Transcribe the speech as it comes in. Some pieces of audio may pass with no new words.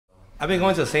I've been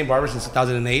going to the same barber since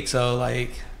 2008, so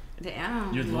like.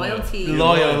 Damn. You're Loyalty.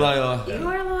 Loyal. You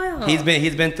are loyal. He's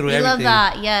been through We everything. love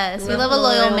that. Yes, we love a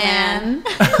loyal man.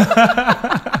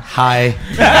 Hi.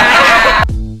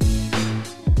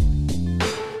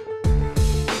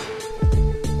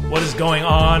 What is going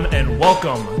on, and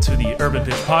welcome to the Urban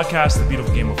Pitch Podcast, the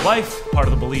beautiful game of life, part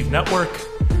of the Believe Network.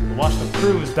 The Watch the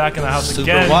Crew is back in the house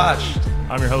again. Super watched.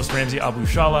 I'm your host, Ramsey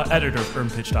Abushala, editor of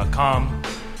UrbanPitch.com.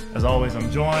 As always, I'm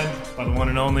joined by the one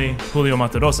and only Julio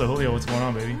Matarosa. Julio, what's going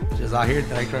on, baby? Just out here,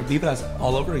 director of Vibras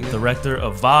all over again. Director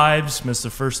of Vibes,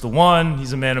 Mr. First to One.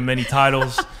 He's a man of many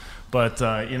titles, but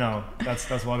you know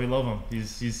that's why we love him.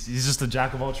 He's just a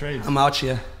jack of all trades. I'm out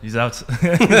here. He's out.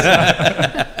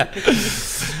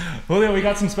 Julio, we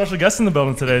got some special guests in the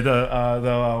building today.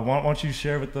 Why don't you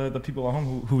share with the people at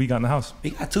home who we got in the house? We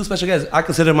got two special guests. I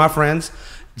consider my friends,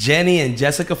 Jenny and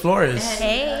Jessica Flores.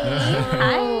 Hey,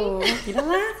 hi. You know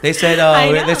what? They said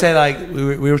like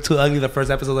we were too ugly the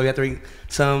first episode. We had to bring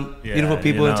some beautiful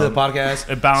people into the podcast.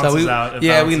 It balances out.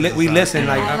 We listen.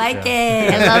 Like I like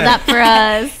it. I love that for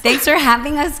us. Thanks for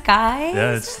having us, guys.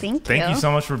 Yeah, Thank you you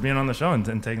so much for being on the show and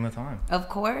taking the time. Of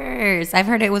course. I've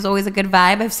heard it was always a good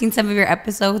vibe. I've seen some of your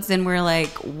episodes and we're like,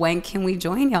 when can we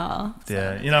join y'all?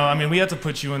 So. Yeah, I mean, we had to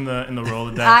put you in the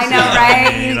Rolodex. I know,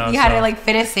 right? You had so. to like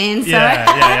fit us in. So.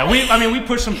 Yeah. We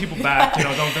pushed some people back. You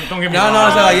know, don't get me wrong. No,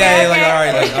 it's like okay. all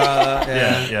right,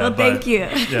 yeah. Well, thank you.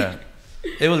 Yeah.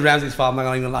 It was Ramsey's fault. I'm not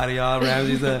gonna even lie to y'all.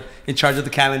 Ramsey's in charge of the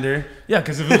calendar. Yeah,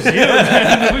 because if it was you,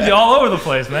 we'd be all over the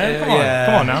place, man.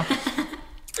 Come on now.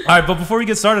 All right, but before we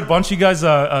get started, why don't you guys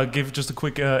give just a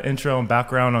quick intro and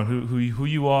background on who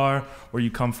you are, where you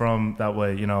come from. That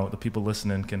way, you know, the people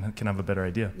listening can have a better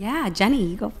idea. Yeah, Jenny,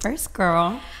 you go first,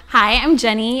 girl. Hi, I'm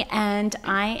Jenny, and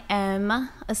I am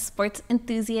a sports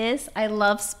enthusiast. I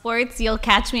love sports. You'll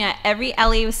catch me at every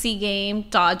LAFC game,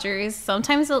 Dodgers,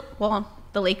 sometimes,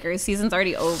 the Lakers season's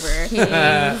already over. Kings,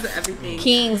 everything.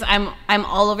 Kings, I'm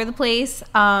all over the place.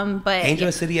 But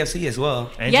Angel City FC as well.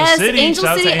 Angel City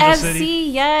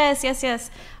FC. Yes.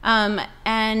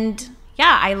 And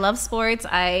yeah, I love sports.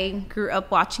 I grew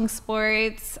up watching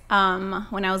sports.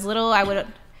 When I was little, I would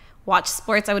watch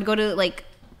sports. I would go to like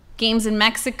games in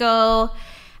Mexico.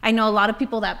 I know a lot of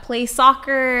people that play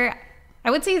soccer. I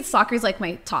would say soccer is like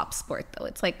my top sport, though.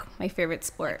 It's like my favorite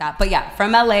sport. But yeah,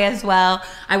 from LA as well.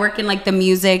 I work in like the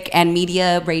music and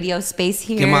media radio space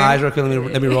here. Get my eyes real quick.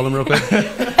 Let me roll them real quick. All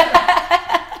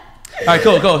right,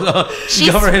 cool.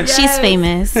 She's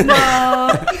famous.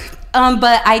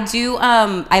 But I do,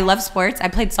 I love sports. I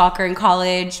played soccer in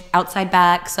college, outside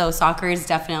back. So soccer is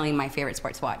definitely my favorite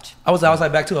sport to watch. I was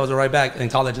outside back too. I was a right back in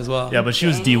college as well. Yeah, but she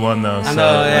was D1 though. I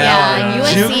know, yeah.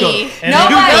 USC.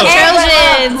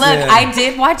 Look, I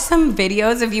did watch some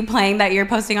videos of you playing that you're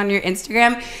posting on your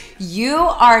Instagram. You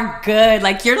are good.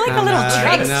 Like, you're like a little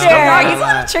trickster. He's a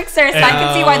little trickster, so I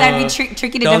can see why that'd be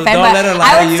tricky to defend. But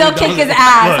I would still kick his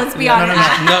ass. Let's be honest.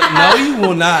 No, you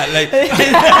will not. Like,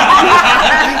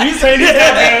 you say he's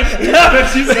that man.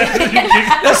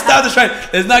 Let's stop this right.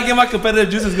 Let's not get my competitive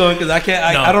juices going because I can't.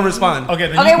 I don't respond.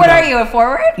 Okay, what are you, a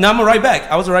forward? No, I'm a right back.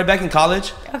 I was a right back in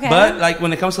college. Okay. But like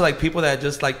when it comes to like people that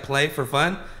just like play for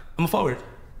fun, I'm a forward.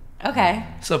 Okay.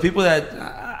 So people that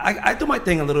I do my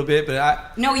thing a little bit,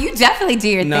 but no, you definitely do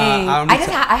your thing.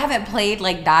 I haven't played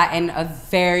like that in a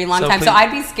very long time, so I'd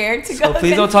be scared to go. So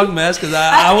please don't talk mess, because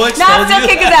I will expose you. No, still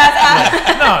kick his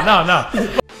ass. No.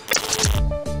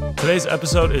 Today's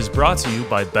episode is brought to you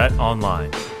by Bet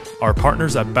Online. Our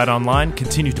partners at Bet Online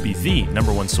continue to be the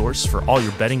 #1 source for all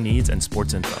your betting needs and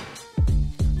sports info.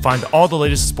 Find all the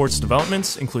latest sports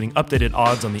developments, including updated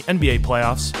odds on the NBA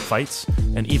playoffs, fights,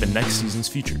 and even next season's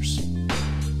futures.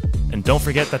 And don't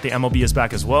forget that the MLB is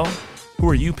back as well. Who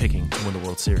are you picking to win the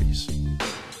World Series?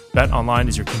 BetOnline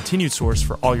is your continued source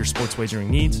for all your sports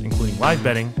wagering needs, including live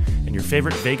betting and your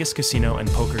favorite Vegas casino and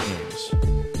poker games.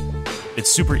 It's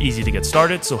super easy to get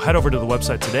started, so head over to the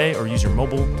website today or use your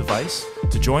mobile device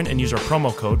to join and use our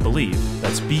promo code BELIEVE,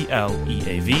 that's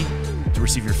BLEAV, to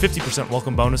receive your 50%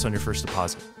 welcome bonus on your first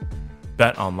deposit.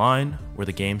 Bet Online, where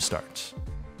the game starts.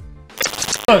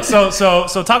 Look, so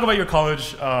talk about your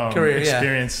college career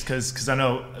experience, because I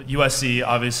know USC,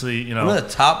 obviously, you know, one of the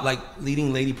top like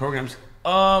leading lady programs.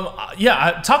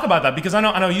 Talk about that, because I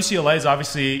know UCLA is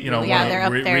obviously, you know, they're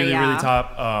up there, really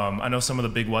top. I know some of the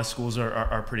big West schools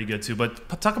are pretty good too, but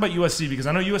talk about USC, because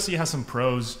I know USC has some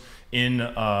pros in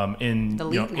the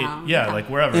league now. Like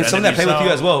wherever. And some that play with you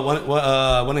as well.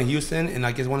 One in Houston, and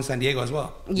I guess one in San Diego as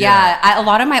well. Yeah. A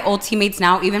lot of my old teammates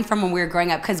now, even from when we were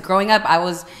growing up, because growing up I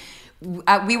was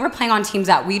we were playing on teams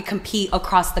that we'd compete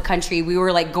across the country. We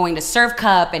were like going to Serve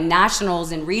Cup and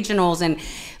nationals and regionals, and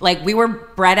like we were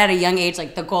bred at a young age.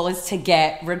 Like the goal is to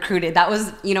get recruited. That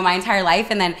was, you know, my entire life.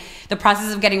 And then the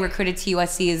process of getting recruited to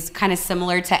USC is kind of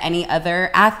similar to any other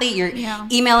athlete. You're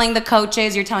emailing the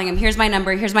coaches. You're telling them, here's my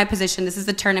number, here's my position. This is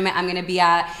the tournament I'm going to be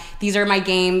at. These are my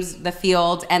games, the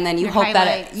field. And then you hope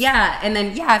highlights. And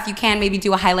then, if you can, maybe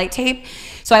do a highlight tape.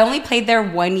 So I only played there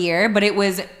 1 year, but it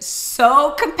was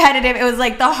so competitive. It was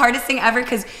like the hardest thing ever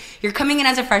because you're coming in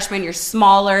as a freshman, you're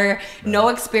smaller, no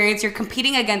experience. You're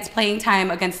competing against playing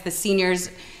time against the seniors,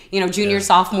 you know, junior,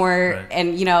 sophomore,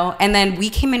 and, you know, and then we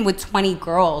came in with 20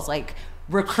 girls, like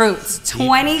recruits,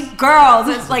 20 girls.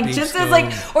 It's like just as like,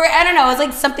 or I don't know, it was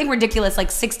like something ridiculous,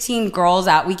 like 16 girls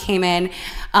out. We came in,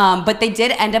 but they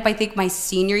did end up, I think my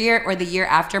senior year or the year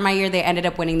after my year, they ended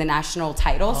up winning the national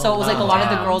title. So it was like a lot of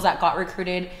the girls that got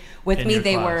recruited with me,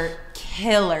 they were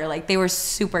killer. Like they were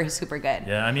super, super good.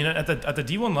 Yeah, I mean at the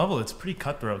D1 level, it's pretty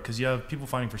cutthroat because you have people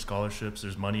fighting for scholarships.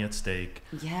 There's money at stake.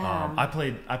 Yeah. I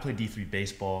played D3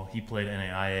 baseball. He played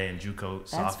NAIA and JUCO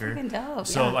soccer. That's freaking dope.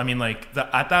 So I mean, like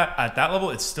at that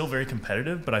level, it's still very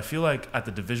competitive. But I feel like at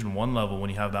the Division I level, when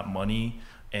you have that money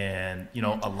and you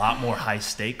know a lot more high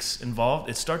stakes involved,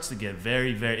 it starts to get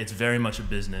very, very. It's very much a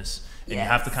business. And you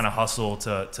have to kind of hustle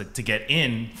to get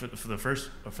in for the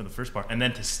first part, and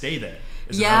then to stay there.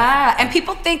 Yeah, and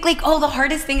people think like, oh, the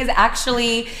hardest thing is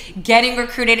actually getting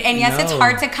recruited. And yes, it's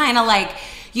hard to kind of like,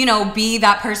 you know, be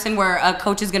that person where a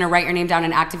coach is going to write your name down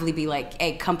and actively be like,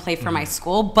 hey, come play for my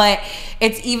school. But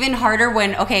it's even harder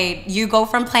when, okay, you go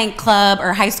from playing club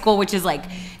or high school, which is like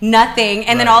nothing,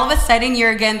 and then all of a sudden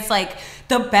you're against like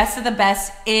the best of the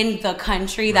best in the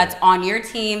country that's on your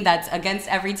team, that's against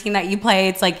every team that you play.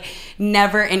 It's like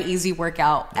never an easy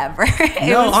workout ever.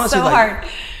 It was honestly, so hard.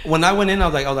 When I went in, I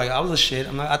was like, I was a shit.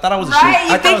 I thought I was a shit.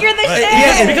 Right, you think you're the shit.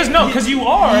 Yeah, because you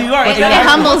are. You are. It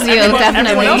humbles you,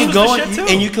 definitely. And you go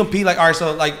and you compete, like, all right,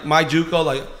 so like my JUCO,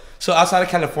 like, so outside of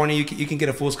California, you can get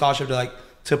a full scholarship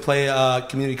to play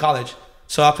community college.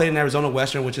 So I played in Arizona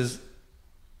Western, which is,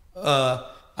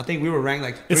 I think we were ranked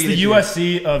like 3 It's the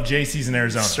USC of JCs in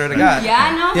Arizona. Swear to God.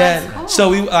 Yeah, no, that's cool. So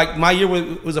we like my year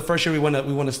was the first year we won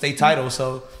a state title.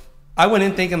 So I went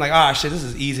in thinking like, shit, this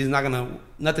is easy.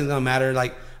 Nothing's gonna matter.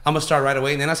 Like I'm gonna start right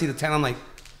away. And then I see the talent. I'm like,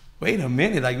 wait a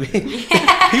minute, like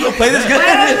people play this good.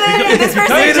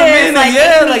 Wait a minute,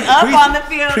 like up on the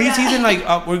field. Preseason,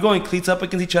 like we're going cleats up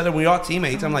against each other. We're all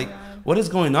teammates. I'm like, what is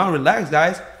going on? Relax,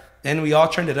 guys. And we all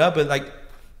turned it up. But like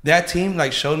that team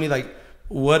like showed me like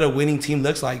what a winning team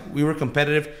looks like. We were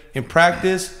competitive in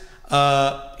practice,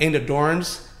 in the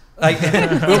dorms. Like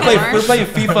we're playing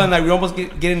FIFA and like we almost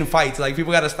get into fights. Like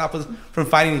people got to stop us from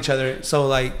fighting each other. So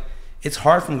like it's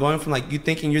hard from going from like you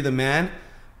thinking you're the man,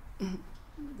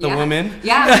 the woman.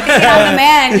 Yeah, you thinking I'm the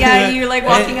man. Yeah, you're like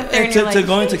walking up there and you're like to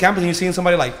going to campus and you're seeing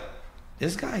somebody like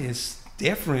this guy is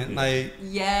different. Like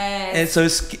and so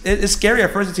it's scary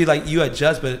at first until like you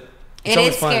adjust, but. It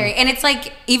is scary. And it's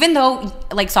like, even though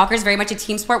like soccer is very much a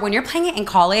team sport, when you're playing it in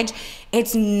college,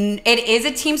 it is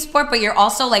a team sport, but you're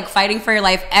also like fighting for your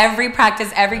life every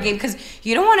practice, every game, because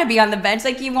you don't want to be on the bench.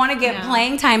 Like you want to get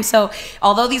playing time. So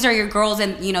although these are your girls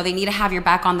and, you know, they need to have your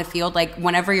back on the field, like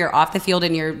whenever you're off the field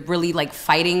and you're really like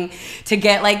fighting to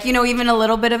get like, you know, even a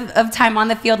little bit of time on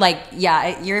the field, like,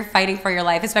 you're fighting for your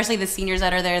life, especially the seniors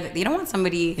that are there. They don't want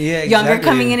somebody younger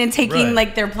coming in and taking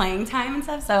like their playing time and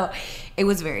stuff. So it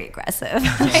was very aggressive.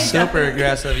 Super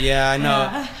aggressive. Yeah, I know.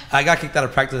 Yeah. I got kicked out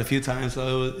of practice a few times,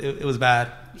 so it was bad.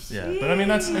 Yeah, but I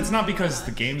mean, it's not because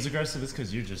the game's aggressive. It's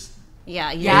because you're just... You're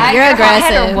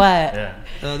aggressive. Or what? Yeah.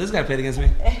 This guy played against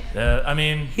me. Yeah, I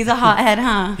mean... He's a hothead,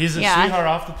 huh? He's a sweetheart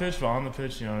off the pitch, but on the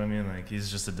pitch, you know what I mean? Like, he's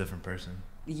just a different person.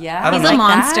 Yeah. He's a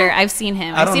monster. That? I've seen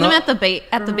him. I've seen him at the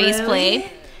base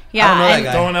play. Yeah, I don't know that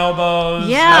guy. Throwing elbows.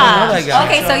 Yeah. I don't know that guy.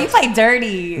 Okay, so you play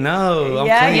dirty. No, I'm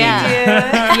clean.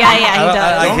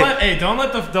 He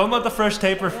does. Don't let the fresh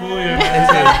taper fool you.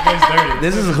 He's dirty.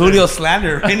 This is Julio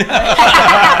slander right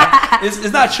now.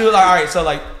 It's not true. Like, all right, so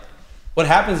like, what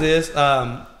happens is,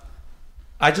 I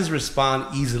just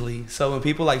respond easily. So when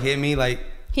people like hit me, like.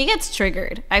 He gets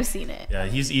triggered. I've seen it. Yeah,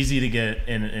 he's easy to get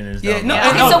in his.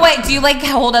 Yeah, So wait, do you like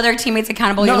hold other teammates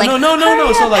accountable? No. You're like,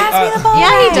 no. So like,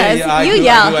 he does. You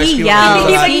yell. He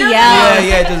yells. He yells.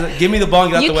 Yeah. Just give me the ball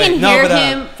and get out the way. You can hear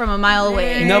him from a mile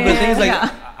away. No, but the thing is,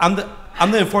 like,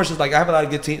 I'm the enforcer. Like, I have a lot of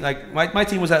good team. Like, my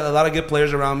team had a lot of good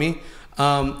players around me.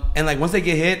 And like once they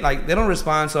get hit, like they don't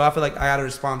respond. So I feel like I gotta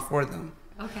respond for them.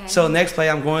 Okay. So next play,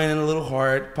 I'm going in a little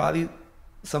hard, probably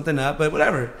something up, but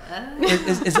whatever.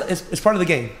 It's part of the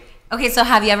game. Okay, so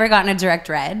have you ever gotten a direct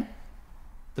red?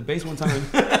 The base one time.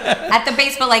 At the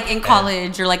base, but like in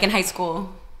college or like in high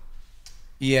school?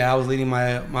 Yeah, I was leading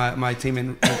my team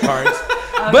in cards.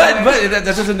 But that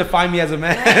doesn't define me as a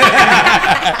man.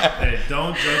 Hey,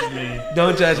 don't judge me.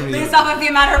 Don't judge me. Based off of the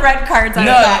amount of red cards I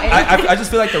got. I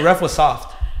just feel like the ref was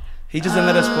soft. He just didn't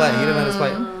let us play. He didn't let us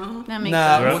play. That makes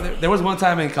sense. Well, there was one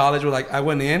time in college where like I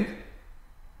went in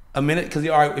a minute because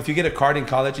if you get a card in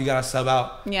college, you gotta sub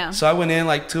out. Yeah. So I went in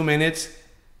like 2 minutes,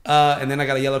 and then I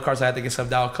got a yellow card, so I had to get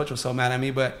subbed out. Coach was so mad at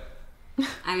me, but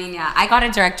I mean, yeah, I got a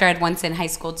direct red once in high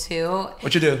school too.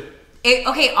 What you do?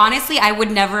 Okay, honestly, I would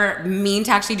never mean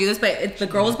to actually do this, but the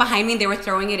girls behind me, they were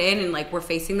throwing it in and like we're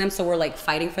facing them, so we're like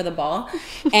fighting for the ball.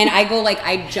 And I go like,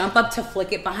 I jump up to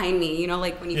flick it behind me, you know,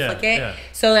 like when you flick it. Yeah.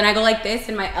 So then I go like this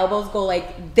and my elbows go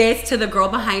like this to the girl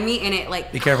behind me and it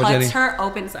like cuts Jenny. Her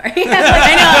open. Sorry.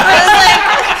 I know.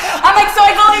 I'm like, so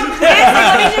I go like this. Like,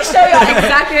 let me just show you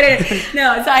exactly what it is.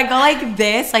 No, so I go like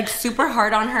this, like super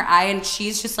hard on her eye and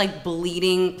she's just like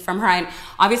bleeding from her eye. And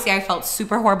obviously I felt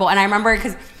super horrible. And I remember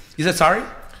because... You said sorry?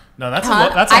 No, that's a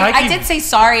Nike. I did say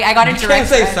sorry. I got a direct. You can't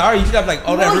say sorry. You should have like,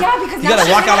 well, yeah, because you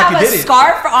gotta walk out like you did it. A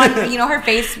scarf on, you know, her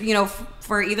face, you know,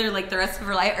 for either like the rest of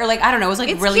her life or like I don't know. It was like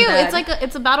it's really cute. bad. It's like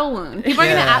it's a battle wound. People are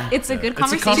gonna. It's a good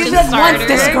conversation. She's like, once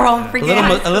this girl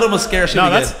freaking a little mascara. No,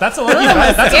 that's a vet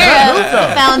move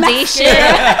though. Foundation.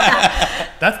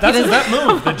 That's a vet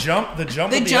move. The jump with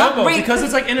the elbow because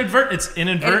it's like inadvertent. It's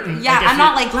inadvertent. Yeah, I'm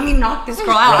not like let me knock this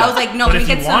girl out. I was like no, let me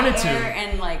get some air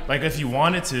and like if you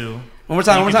wanted to. One more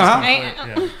time, huh?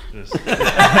 No,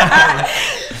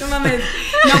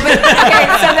 but okay,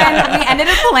 so then we ended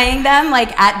up playing them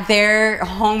like at their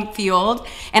home field,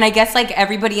 and I guess like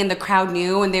everybody in the crowd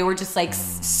knew, and they were just like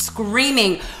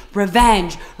screaming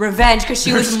revenge, because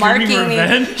she was marking me.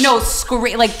 No,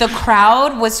 like the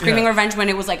crowd was screaming revenge when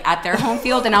it was like at their home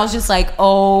field, and I was just like,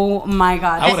 oh my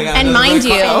god. And mind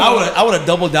you, I would have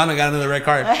doubled down and got another red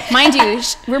card. Mind you,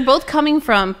 we're both coming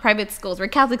from private schools. We're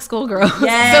Catholic schoolgirls.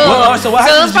 Yeah. So it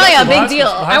was probably a big deal.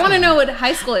 I want to know what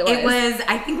high school it was. It was,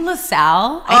 I think,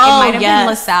 LaSalle. It might have been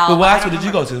LaSalle. But what high school did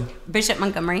you go to? Bishop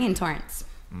Montgomery in Torrance.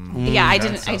 Yeah, I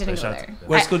didn't go there.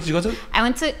 What school did you go to? I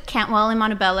went to Cantwell in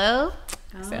Montebello.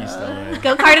 So,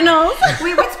 go Cardinals.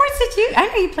 Wait, what sports did you? I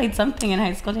know you played something in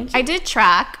high school, didn't you? I did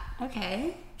track.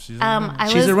 Okay. She's a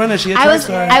runner. I was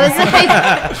a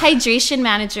hydration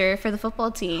manager for the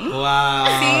football team. Wow.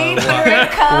 See,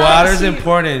 water's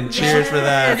important. Cheers for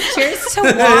that. Cheers to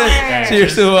water.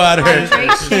 Cheers to water.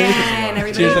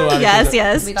 Hydration. Cheers to water.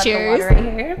 Yes. We got cheers. The water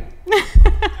right here.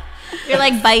 You're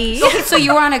like, bye. So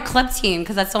you were on a club team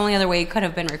because that's the only other way you could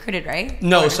have been recruited, right?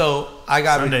 No, so I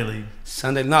got Sunday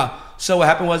league. No. So what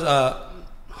happened was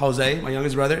Jose, my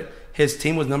youngest brother, his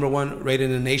team was #1 rated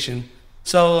in the nation.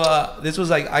 So this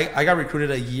was like I got recruited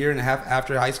a year and a half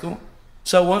after high school.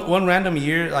 So one random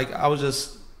year, like I was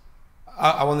just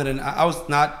I was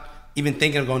not even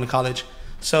thinking of going to college.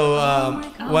 So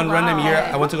one random year,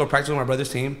 I went to go practice with my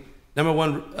brother's team.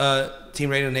 #1 team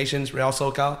rated in the nations, Real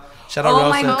SoCal. Shout out Real. Oh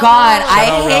my God,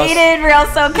 I hated Real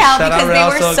SoCal because they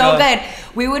were so good.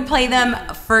 We would play them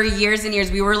for years and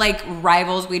years. We were like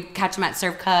rivals. We'd catch them at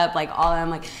Surf Cup, like all of them,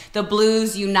 like the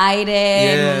Blues,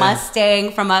 United,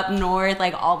 Mustang from up north,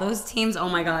 like all those teams. Oh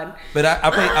my God. But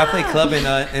I played club in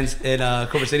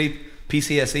Culver City,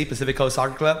 PCSC, Pacific Coast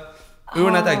Soccer Club. We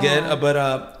were not that good,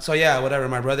 but so yeah, whatever.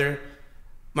 My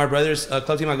brother's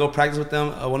club team, I go practice with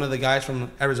them. One of the guys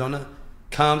from Arizona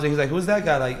comes and he's like, "Who's that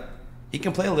guy? Like, he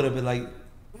can play a little bit. Like,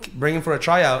 bring him for a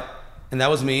tryout." And that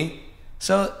was me.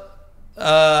 So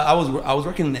I was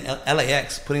working in the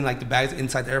LAX, putting like the bags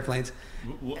inside the airplanes.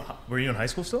 Were you in high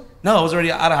school still? No, I was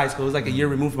already out of high school. It was like a year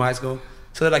removed from high school.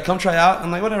 So that I come try out.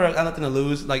 I'm like, whatever, I got nothing to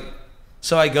lose. Like,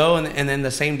 so I go and then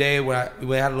the same day where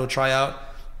we had a little tryout,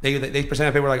 they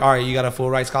presented a paper like, all right, you got a full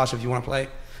ride scholarship if you want to play.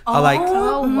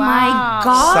 Oh my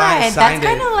God. That's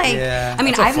kind of like, yeah. I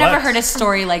mean, I've never heard a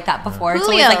story like that before. It's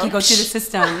always like you go through the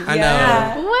system. I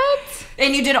know. What?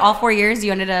 And you did all 4 years?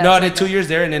 You ended up... No, I did 2 years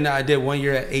there, and then I did 1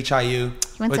 year at HIU. You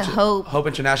went to Hope. Hope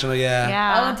International,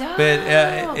 yeah. Oh, dope. But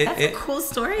that's a cool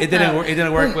story. It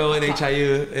didn't work well at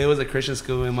HIU. It was a Christian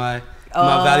school, and my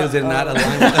values did not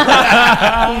align with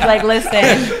that. He's like,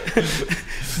 listen...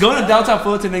 Going to downtown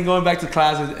Fullerton and going back to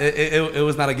class, it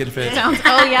was not a good fit.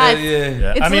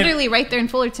 It's literally right there in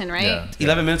Fullerton, right? Yeah.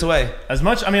 11 minutes away. As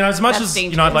much as dangerous.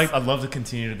 you know, I'd love to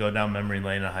continue to go down memory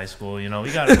lane in high school. You know,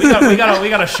 we got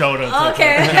a show to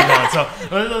okay. So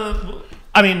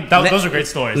I mean, those are great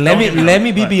stories. Let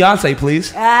me be Beyonce,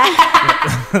 please. No.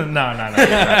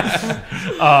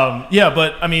 Yeah,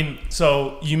 but I mean,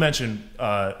 so you mentioned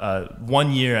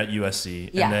 1 year at USC,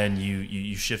 Yeah. and then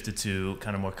you shifted to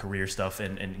kind of more career stuff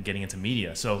and getting into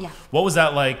media. So what was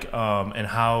that like, and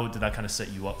how did that kind of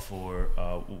set you up for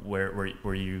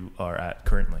where you are at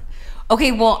currently?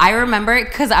 Okay, well, I remember it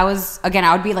because I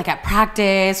would be like at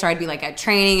practice or I'd be like at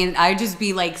training, and I'd just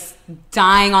be like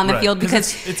dying on the field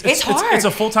because it's hard. It's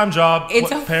a full-time job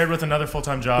paired with another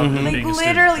full-time job. Like being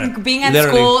literally a student, being at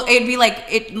school, it'd be like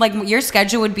your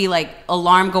schedule would be like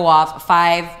alarm go off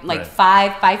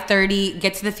 5:30,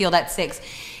 get to the field at 6.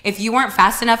 If you weren't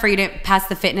fast enough or you didn't pass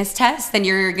the fitness test, then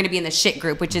you're going to be in the shit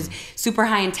group, which is super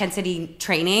high intensity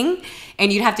training,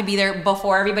 and you'd have to be there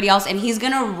before everybody else, and he's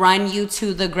going to run you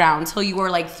to the ground till you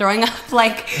were like throwing up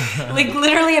like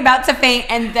literally about to faint,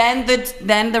 and then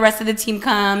the rest of the team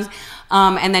comes.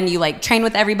 And then you like train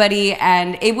with everybody,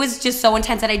 and it was just so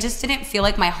intense that I just didn't feel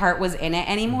like my heart was in it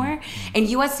anymore. And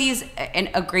USC is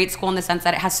a great school in the sense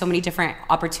that it has so many different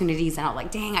opportunities, and I was like,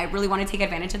 dang, I really want to take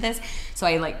advantage of this. So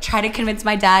I like try to convince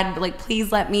my dad, like,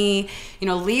 please let me,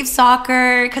 leave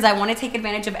soccer because I want to take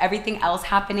advantage of everything else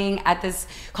happening at this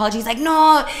college. He's like,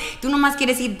 no, tú nomás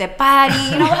quieres ir de party.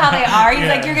 You know how they are. He's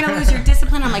like, you're gonna lose your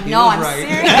discipline. I'm like, no, I'm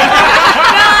serious.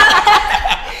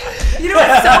 You know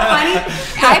what's so funny?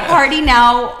 I party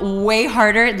now way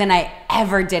harder than I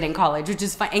ever did in college, which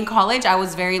is fun. In college, I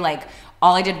was very like,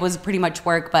 all I did was pretty much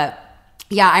work. But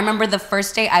yeah, I remember the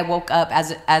first day I woke up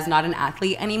as not an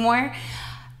athlete anymore.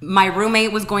 My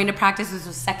roommate was going to practice. This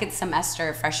was second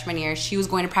semester, freshman year. She was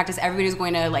going to practice. Everybody was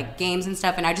going to like games and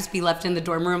stuff, and I'd just be left in the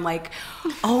dorm room like,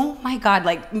 oh my God,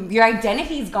 like your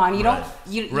identity's gone. You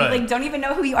you like don't even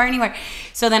know who you are anymore.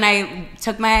 So then I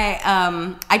took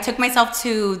myself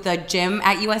to the gym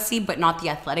at USC, but not the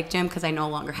athletic gym because I no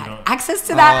longer had access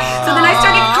to that. So then I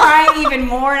started crying even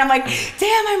more, and I'm like,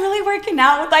 damn, I'm really working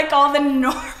out with like all the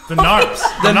normal. The NARPs.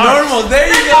 The normal. There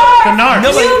you go. The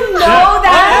NARPs. You know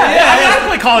that? Yeah, I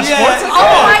play college sports.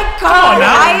 Oh my God.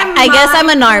 I guess I'm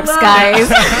a NARPs, guys.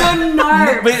 The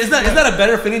NARPs. But isn't that a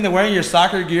better feeling than wearing your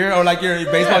soccer gear or like your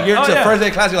baseball gear to the first day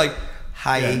of class? You're like,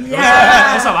 hi.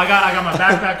 Yeah. What's up? I got my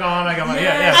backpack on. I got my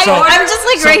So I'm just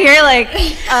like right here, like,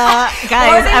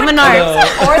 guys, I'm a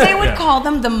NARPs. Or they would call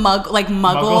them the muggles. Like,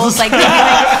 they'd be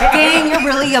like, dang, you're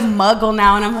really a muggle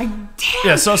now. And I'm like, damn.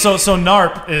 Yeah, so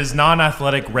NARP is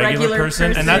non-athletic regular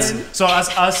person, and that's so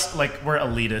us like we're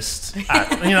elitist. You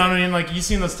know what I mean? Like you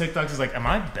seen those TikToks? It's like, am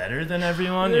I better than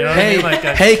everyone? You know what I mean? Like,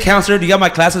 hey, counselor, do you got my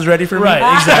classes ready for me?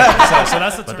 Right, exactly. So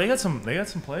that's the. But they got some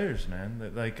players,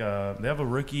 man. Like they have a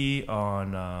rookie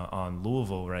on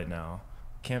Louisville right now.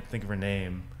 Can't think of her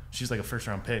name. She's like a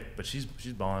first-round pick, but she's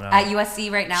balling out. At USC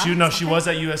right now? She was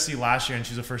at USC last year, and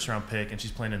she's a first-round pick, and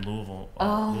she's playing in Louisville.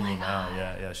 Louisville now.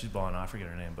 Yeah, she's balling out. I forget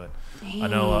her name, but I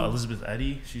know Elizabeth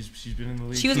Eddy. She's been in the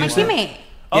league. She was my teammate.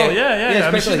 Oh, yeah.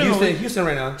 Especially Houston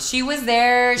right now. She was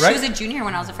there. She was a junior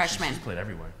when I was a freshman. She's played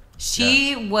everywhere.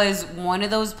 She was one of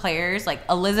those players, like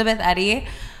Elizabeth Eddy.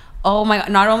 Oh, my God.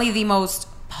 Not only the most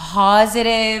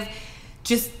positive,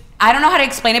 just... I don't know how to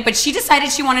explain it, but she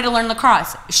decided she wanted to learn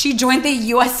lacrosse. She joined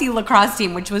the USC lacrosse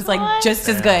team, which was like just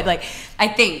as good. Like I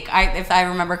think, if I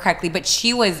remember correctly, but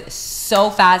she was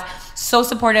so fast, so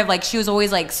supportive. Like she was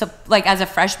always like as a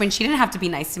freshman, she didn't have to be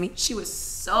nice to me. She was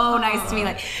so nice to me.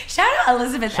 Like shout out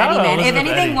Elizabeth Eddy, man. If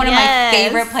anything, one of my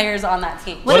favorite players on that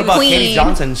team. What about Katie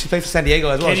Johnson? She played for San Diego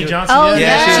as well. Katie Johnson. Oh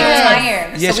yeah, she was my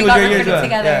year. Yeah, so she we was got your year recruited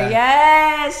together.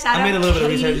 Yeah. Yes, shout out I made a little bit of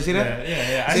Katie. research. You see that?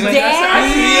 Yeah.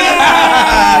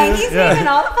 Dang, he's naming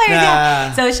all the players.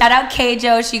 Yeah. So shout out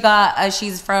K-Jo.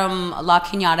 She's from La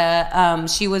Cañada.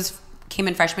 She came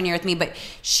in freshman year with me, but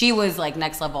she was like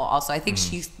next level also. I think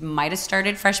she might have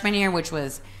started freshman year, which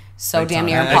was so damn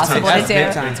near impossible to do.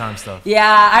 Big time stuff.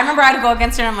 Yeah, I remember I'd go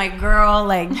against her and I'm like, girl,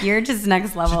 like you're just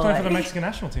next level. She played for the Mexican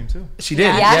national team too. She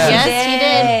did. Yeah, she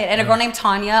did. And a girl named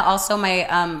Tanya, also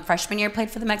my freshman year,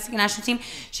 played for the Mexican national team.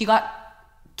 She got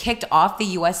kicked off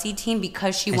the USC team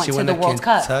because she went to the World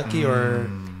Cup. Kentucky or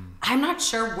I'm not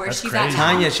sure where she's crazy. at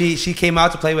now. Tanya, she came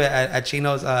out to play at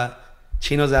Chino's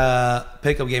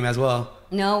pickup game as well.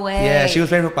 No way. Yeah, she was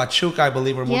playing for Pachuca, I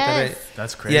believe, or Monterrey. Yes.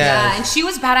 That's crazy. Yeah, and she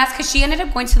was badass because she ended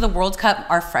up going to the World Cup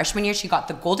our freshman year. She got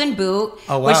the Golden Boot,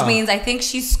 which means I think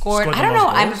she scored I don't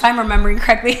know if I'm remembering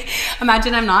correctly.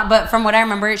 Imagine I'm not, but from what I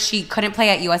remember, she couldn't play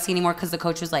at USC anymore because the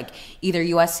coach was like either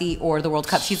USC or the World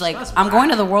Cup. She's like, I'm going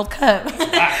to the World Cup. Come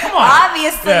on.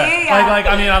 Obviously. Yeah. Like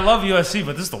I mean, I love USC,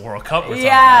 but this is the World Cup.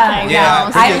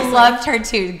 I loved her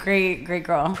too. Great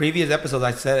girl. Previous episodes,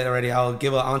 I said it already. I'll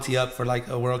give an auntie up for like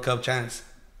a World Cup chance.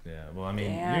 Yeah, well, I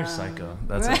mean, you're a psycho.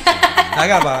 That's it. I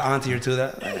got about an auntie or two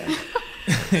that.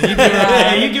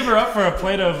 You give her up for a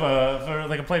plate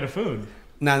of food.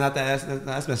 Nah, not that.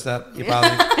 That's messed up. You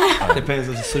probably depends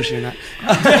if it's sushi or not.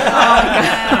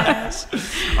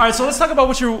 All right, so let's talk about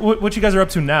what you guys are up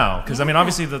to now, because I mean,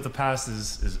 obviously the past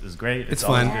is great. It's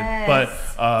fun, good. But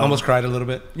almost cried a little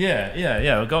bit.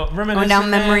 Yeah. Go reminiscing, down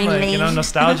memory lane.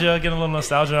 Nostalgia, getting a little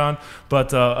nostalgia on.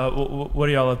 But what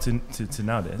are y'all up to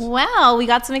nowadays? Well, we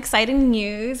got some exciting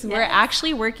news. We're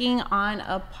actually working on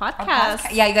a podcast.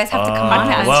 Yeah, you guys have to come on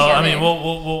well, together. I mean,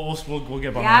 we'll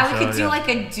get on Yeah, the we show, could do like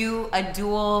a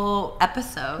dual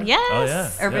episode. Yes. Oh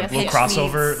yeah. Urban Little Pitch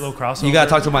crossover. You gotta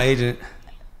talk to my agent.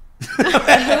 Who's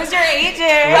your agent?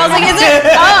 I was like, is it?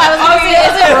 Oh, I was going to say,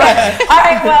 is it right? All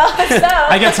right, well, so.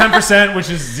 I get 10%, which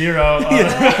is 0.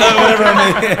 Whatever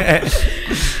I mean.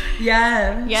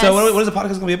 Yeah. Yes. So what is the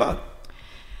podcast gonna be about?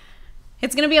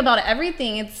 It's gonna be about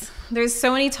everything. There's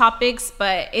so many topics,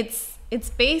 but it's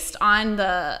based on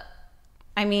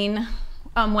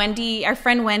Wendy, our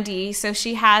friend Wendy. So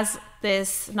she has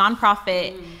this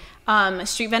nonprofit,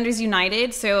 Street Vendors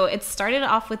United. So it started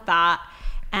off with that,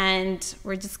 and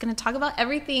we're just gonna talk about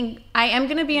everything. I am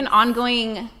gonna be an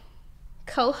ongoing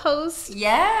co-host.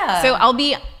 Yeah. So I'll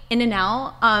be in and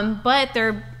out, but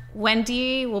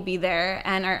Wendy will be there,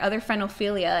 and our other friend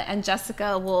Ophelia and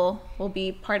Jessica will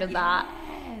be part of that.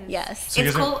 Yes.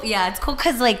 It's cool. Yeah, it's cool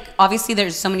because like obviously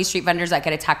there's so many street vendors that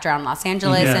get attacked around Los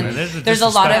Angeles, Yeah, and man, there's a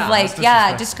lot of like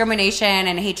disrespect. discrimination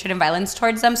and hatred and violence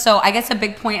towards them. So I guess a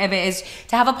big point of it is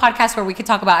to have a podcast where we could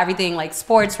talk about everything like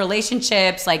sports,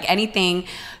 relationships, like anything,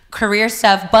 career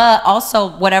stuff, but also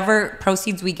whatever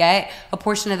proceeds we get, a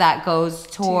portion of that goes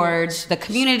towards the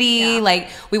community. Yeah. Like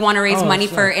we want to raise money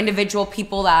sure. for individual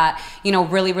people that, you know,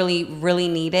 really, really, really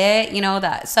need it, you know,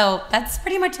 that. So that's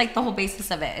pretty much like the whole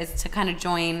basis of it, is to kind of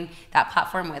join that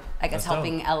platform with, I guess, That's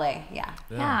helping dope. LA. Yeah.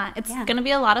 Yeah, it's gonna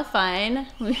be a lot of fun.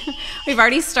 We've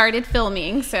already started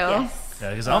filming, so Yes.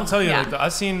 Yeah, because I'll tell you, Yeah. like,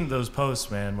 I've seen those posts,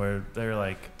 man, where they're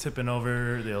like tipping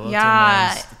over the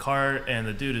Yeah. cart, and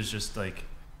the dude is just like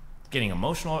getting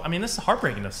emotional. I mean, this is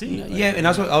heartbreaking to see. Like, Yeah, and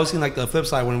that's what I was seeing, like the flip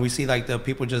side, when we see like the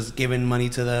people just giving money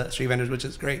to the street vendors, which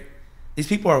is great. These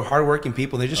people are hardworking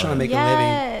people. They're just trying to make a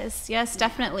living. yes,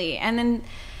 definitely. And then,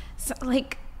 so,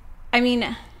 like, I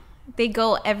mean, they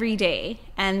go every day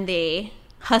and they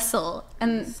hustle,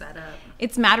 and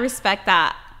it's mad respect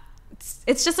that.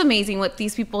 It's just amazing what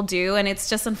these people do, and it's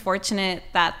just unfortunate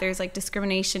that there's like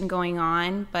discrimination going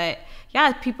on. But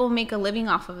yeah, people make a living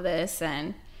off of this,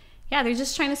 and yeah, they're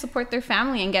just trying to support their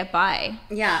family and get by.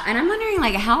 Yeah. And I'm wondering,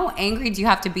 like, how angry do you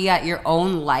have to be at your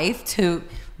own life to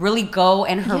really go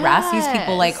and harass these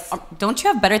people? Like, don't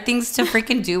you have better things to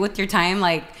freaking do with your time?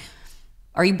 Like,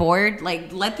 are you bored?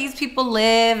 Like, let these people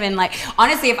live. And like,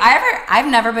 honestly, I've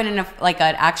never been in an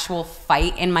actual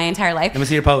fight in my entire life. Let me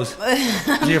see your pose.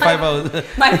 See your fight pose.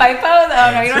 My fight pose?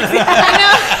 Oh no, you don't see that. I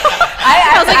know.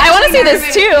 I was like, I want to see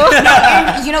this too. No,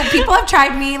 and, you know, people have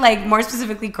tried me, like more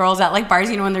specifically girls at like bars,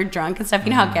 you know, when they're drunk and stuff.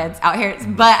 You know how it gets out here.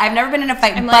 But I've never been in a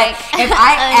fight. I'm but like, if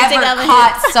I take ever out my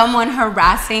caught someone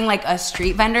harassing like a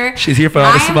street vendor, She's here for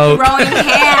all the smoke. I'm throwing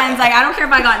hands. Like, I don't care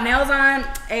if I got nails on.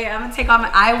 Hey, I'm gonna take off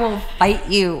I will fight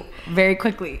you very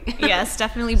quickly. Yes,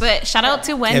 definitely. But shout out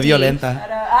to Wendy. Que violenta.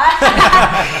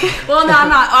 Well, no, I'm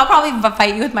not. I'll probably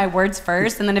fight you with my words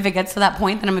first, and then if it gets to that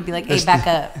point, then I'm gonna be like, "Hey, back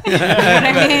up." You know what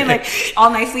I mean? Like, all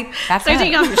nicely back Start up.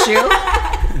 taking off your shoe.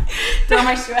 Throw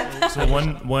my shoe at them. So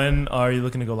when are you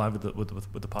looking to go live with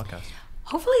the podcast?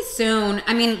 Hopefully soon.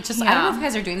 I mean, just I don't know if you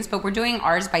guys are doing this, but we're doing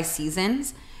ours by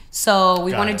seasons. So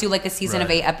we Got want to it. do like a season of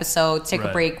Right. 8 episodes, take a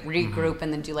Right. break, regroup,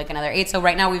 and then do like another 8. So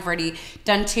right now we've already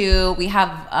done 2. We have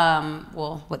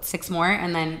 6 more,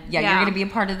 and then you're gonna be a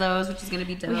part of those, which is gonna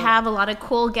be dope. We have a lot of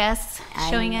cool guests I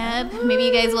showing know. up. Maybe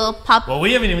you guys will pop. Well,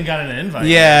 we haven't even gotten an invite.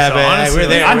 Yeah, yet, so but honestly, we're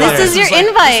there. like, This is your This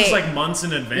invite. is like months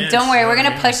in advance. Don't worry, you know we're what I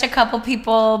gonna mean? push a couple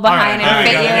people behind All right, and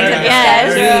fit you there into we the go,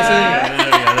 Yes.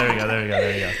 There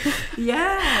we go.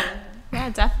 Yeah. Yeah,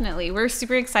 definitely. We're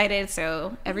super excited,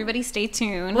 so everybody stay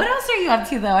tuned. What else are you up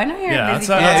to though? I know you're Yeah, a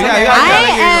busy. outside-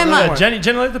 girl. Yeah,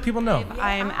 Jenny, let the people know.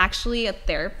 I'm actually a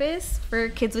therapist for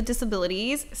kids with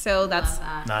disabilities, so that's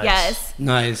that. Nice. yes.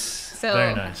 Nice. So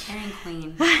Very nice. Very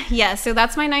clean. yeah, so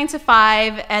that's my 9 to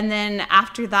 5, and then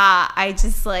after that, I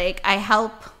just I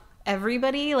help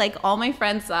everybody, like all my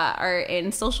friends that are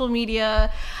in social media.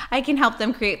 I can help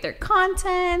them create their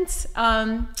content.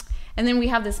 And then we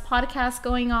have this podcast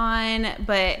going on,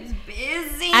 but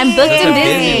busy. I'm booked and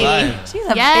busy. She's a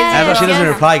busy. That's why she doesn't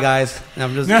reply, guys.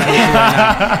 I'm just telling you right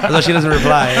now. That's why she doesn't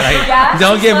reply. Like,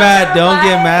 don't get mad. Don't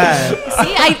get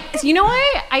mad. See, you know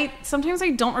what? Sometimes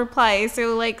I don't reply.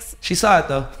 So like, she saw it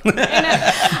though.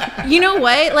 you know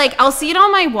what? Like, I'll see it on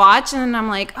my watch, and I'm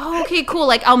like, oh, okay, cool.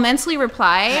 Like, I'll mentally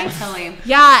reply. Mentally.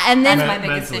 Yeah, and then that's my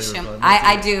biggest issue.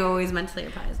 I do always mentally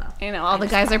reply as well. You know, all the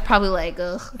guys are probably like,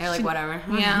 ugh. They're like, whatever.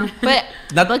 Yeah, but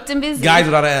Not booked and busy. Guys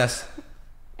without an S.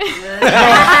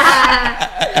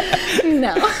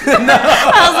 No.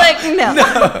 I was like,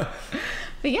 no.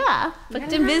 But yeah,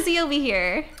 booked and busy over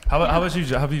here. How about you,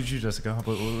 Jessica?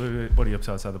 What are you up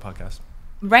to outside the podcast?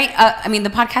 Right. I mean, the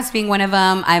podcast being one of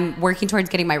them. I'm working towards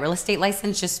getting my real estate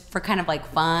license just for kind of like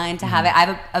fun to have it.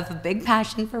 I have a big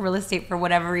passion for real estate for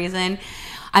whatever reason.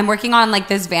 I'm working on like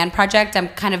this van project. I'm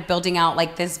kind of building out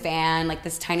like this van, like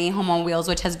this tiny home on wheels,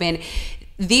 which has been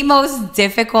the most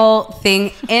difficult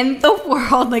thing in the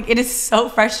world. Like, it is so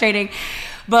frustrating.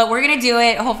 But we're gonna do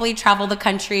it. Hopefully, travel the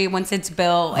country once it's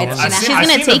built. I've seen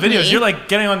the videos. You're like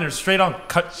getting on there straight on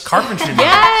carpentry. Yeah,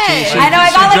 I know.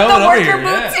 I got like the worker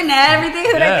boots and everything.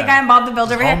 Who I think I'm Bob the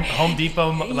Builder. Home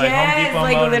Depot, Home Depot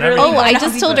mode. Oh, I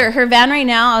just told her van right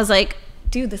now. I was like,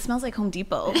 dude, this smells like Home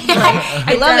Depot.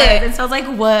 I love it. It smells like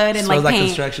wood and like paint.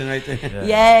 Construction right there. Yeah.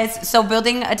 Yes. So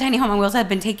building a tiny home on wheels has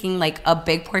been taking like a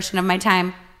big portion of my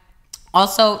time.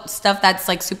 Also, stuff that's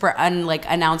like super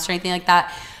announced or anything like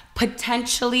that.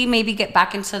 Potentially, maybe get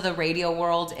back into the radio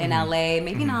world in LA.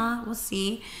 Maybe not. We'll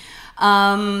see.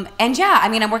 And yeah, I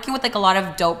mean, I'm working with like a lot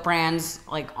of dope brands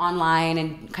like online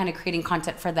and kind of creating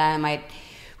content for them. I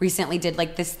recently did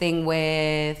like this thing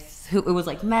with it was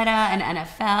like Meta and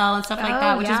NFL and stuff like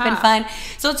that, which has been fun.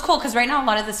 So it's cool because right now a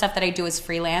lot of the stuff that I do is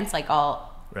freelance. Like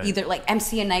I'll either like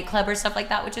MC a nightclub or stuff like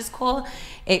that, which is cool.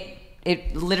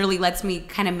 It literally lets me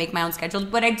kind of make my own schedule,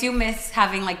 but I do miss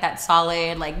having like that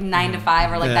solid like 9 to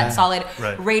 5 or like that solid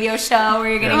radio show where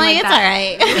you're getting like it's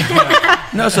that. all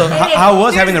right. No, so how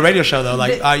was having the radio show though?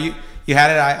 Like you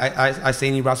had it. I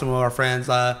seen you brought some of our friends.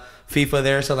 FIFA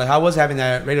there. So like, how was having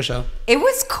that radio show? It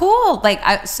was cool.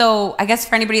 Like, so I guess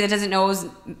for anybody that doesn't know, it was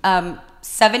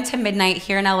 7 to midnight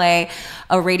here in LA,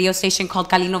 a radio station called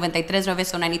Cali 93.9,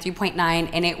 so 93.9,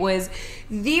 and it was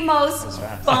the most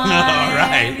fun.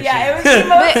 Right. Yeah, it was the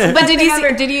most. But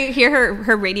did you hear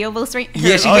her radio voice right?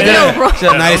 Yeah, she did. Yeah,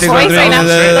 I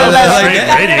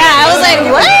was like,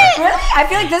 what? Really? I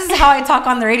feel like this is how I talk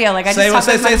on the radio. Like I say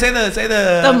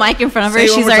the mic in front of her.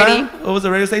 She's already. What was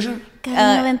the radio station?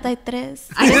 Cali 93.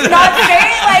 I did not say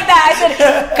it like that. I said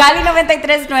Cali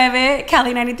 93.9,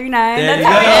 Cali 93.9. That's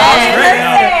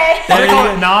how They call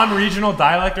it non-regional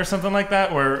dialect or something like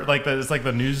that, where like it's like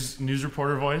the news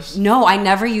reporter voice. No, I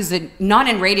never use it. Not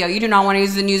in radio. You do not want to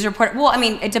use the news reporter. Well, I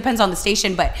mean, it depends on the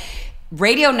station, but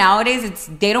radio nowadays,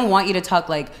 they don't want you to talk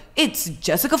like it's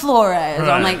Jessica Flores. Right,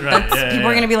 I'm like, people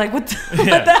are gonna be like, what the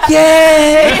heck?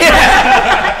 Yeah.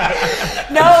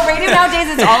 No, radio nowadays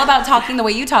it's all about talking the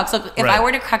way you talk. So if I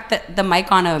were to crack the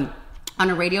mic on a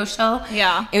radio show,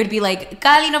 it would be like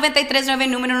Cali 93.9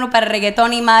 número uno para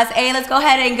reggaeton y más. Hey, let's go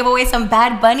ahead and give away some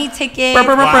Bad Bunny tickets. It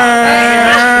still sounds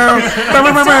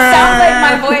like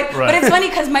my voice, but it's funny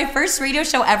because my first radio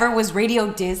show ever was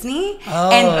Radio Disney,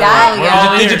 and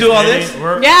that did you do all this? She's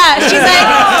like,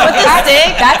 with the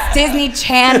stick. That's Disney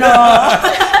Channel.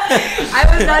 I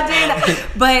was not doing that,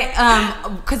 but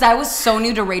because I was so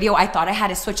new to radio, I thought I had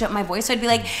to switch up my voice. So I'd be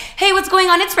like, "Hey, what's going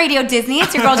on? It's Radio Disney.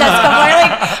 It's your girl Jessica Flores."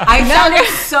 Like, I sounded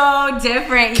so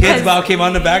different. Kids Bop came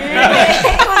on the background.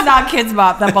 It was not Kids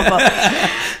Bop, tampoco.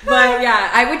 But yeah,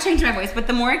 I would change my voice. But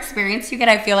the more experience you get,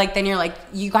 I feel like then you're like,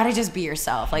 you gotta just be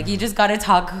yourself. Like you just gotta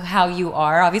talk how you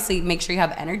are. Obviously, make sure you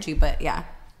have energy. But yeah,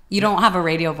 you don't have a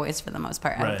radio voice for the most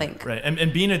part. I don't think. Right.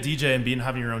 And being a DJ and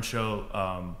having your own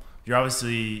show. You're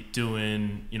obviously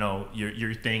doing,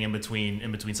 your thing in between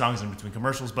songs and between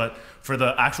commercials, but for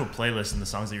the actual playlist and the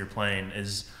songs that you're playing,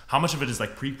 is how much of it is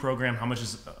like pre-programmed? How much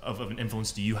of an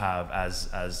influence do you have as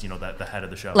the head of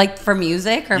the show? Like for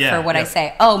music or for what I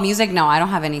say? Oh, music? No, I don't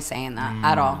have any say in that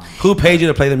at all. Who paid you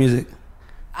to play the music?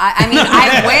 I mean,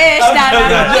 I wish that.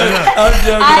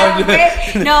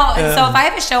 I'm joking. No, so if I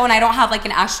have a show and I don't have like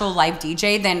an actual live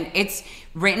DJ, then it's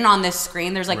written on this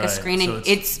screen. There's like a screen, and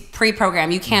it's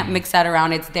pre-programmed. You can't mix that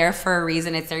around. It's there for a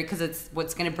reason. It's there because it's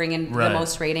what's going to bring in the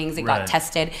most ratings. It got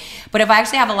tested. But if I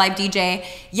actually have a live DJ,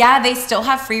 yeah, they still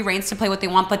have free reigns to play what they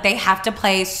want, but they have to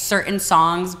play certain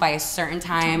songs by a certain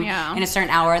time in a certain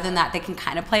hour. Then that they can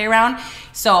kind of play around.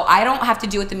 So I don't have to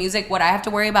do with the music. What I have to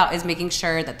worry about is making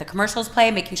sure that the commercials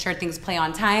play, making sure things play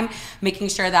on time, making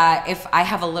sure that if I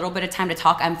have a little bit of time to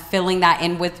talk, I'm filling that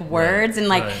in with words. And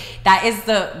like that is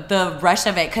the rush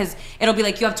of it, because it'll be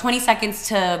like you have 20 seconds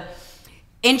to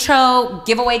intro,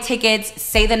 give away tickets,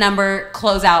 say the number,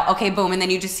 close out. Okay, boom. And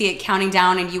then you just see it counting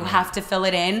down and you have to fill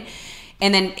it in.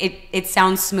 And then it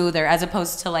sounds smoother, as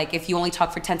opposed to like if you only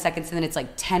talk for 10 seconds and then it's like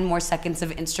 10 more seconds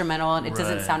of instrumental and it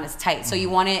doesn't sound as tight. So you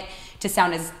want it to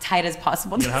sound as tight as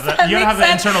possible. You gotta have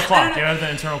the internal clock.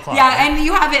 Yeah, and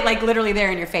you have it like literally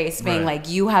there in your face, being like,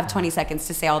 you have 20 seconds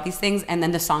to say all these things, and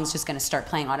then the song's just gonna start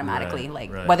playing automatically,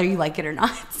 whether you like it or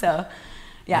not. So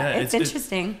yeah, it's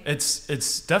interesting.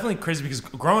 It's definitely crazy, because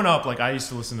growing up, like I used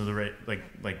to listen to the like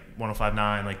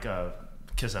 105.9, like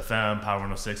Kiss FM, Power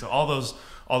 106, all those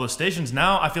stations.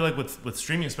 Now I feel like with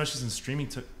streaming, especially since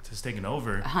streaming has taken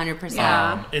over,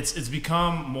 100%. It's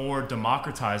become more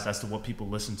democratized as to what people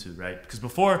listen to, right? Because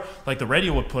before, like the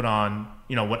radio would put on,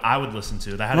 what I would listen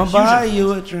to. That had a huge influence.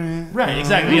 You a drink. Right,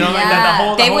 exactly. Like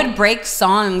that they would break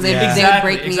songs. They would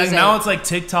break music. Exactly. Now it's like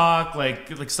TikTok,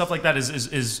 like stuff like that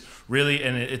is really,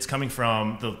 and it's coming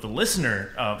from the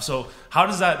listener. So how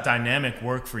does that dynamic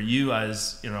work for you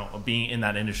as being in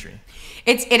that industry?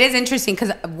 It is interesting,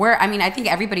 because I think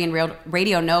everybody in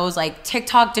radio knows, like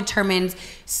TikTok determines,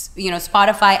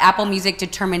 Spotify, Apple Music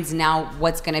determines now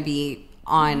what's going to be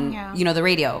on, the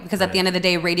radio, because at the end of the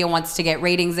day, radio wants to get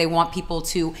ratings. They want people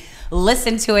to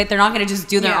listen to it. They're not going to just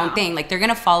do their own thing. Like they're going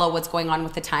to follow what's going on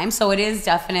with the time. So it is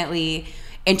definitely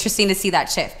interesting to see that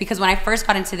shift, because when I first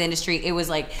got into the industry, it was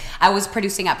like I was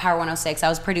producing at Power 106. I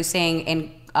was producing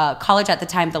in college at the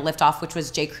time, the Liftoff, which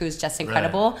was J. Crew's Just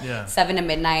Incredible, 7 to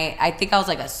midnight. I think I was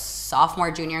like a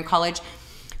sophomore, junior in college,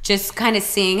 just kind of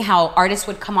seeing how artists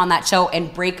would come on that show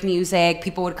and break music.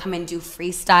 People would come and do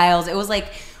freestyles. It was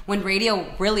like when radio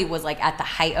really was like at the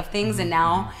height of things. And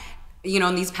now,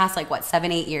 in these past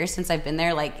 7-8 years since I've been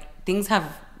there, like things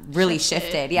have really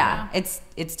shifted. Yeah. It's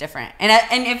different.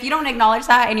 And if you don't acknowledge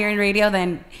that and you're in radio,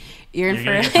 then you're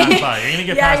gonna get passed by. You're gonna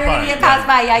get passed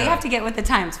by. Yeah, you have to get with the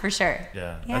times for sure.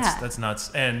 Yeah. That's nuts.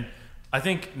 And I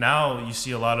think now you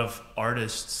see a lot of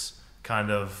artists kind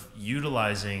of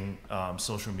utilizing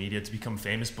social media to become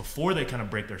famous before they kind of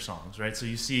break their songs, right? So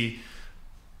you see,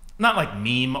 not like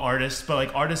meme artists, but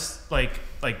like artists like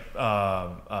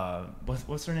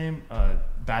what's her name?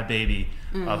 Bad Baby,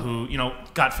 who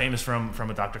got famous from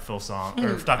a Dr. Phil song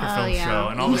or Dr. Phil show,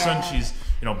 and all of a sudden she's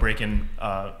breaking.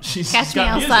 She's Catch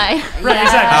got Me music. Outside. Right,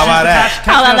 exactly. How about that?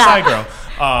 Catch Me Outside girl.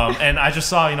 And I just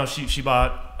saw she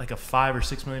bought like a $5 or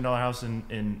 $6 million house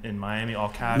in Miami, all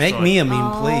cash. Make me a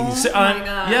meme, please. So,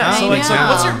 yeah. So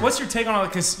what's your take on all that?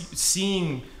 Because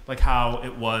seeing like how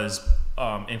it was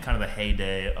in kind of the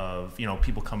heyday of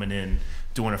people coming in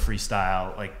doing a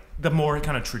freestyle, like the more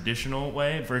kind of traditional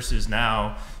way, versus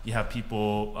now you have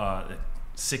people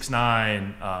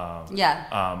 6ix9ine,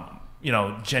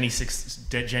 Jenny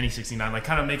 69, like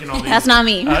kind of making all these. That's not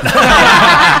me. We'll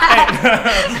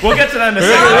get to that in a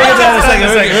second.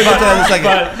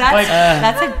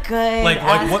 That's a good.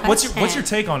 What's your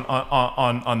take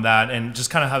on that, and just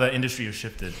kind of how the industry has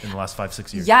shifted in the last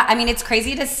 5-6 years? Yeah, I mean, it's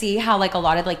crazy to see how like a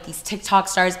lot of like these TikTok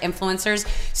stars, influencers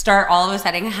start all of a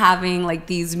sudden having like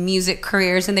these music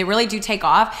careers, and they really do take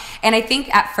off. And I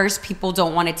think at first people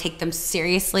don't want to take them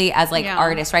seriously as like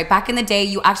artists, right? Back in the day,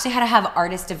 you actually had to have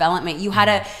artist development. You had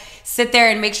to sit there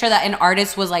and make sure that an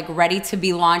artist was like ready to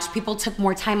be launched. People took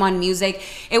more time on music.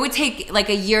 It would take like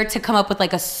a year to come up with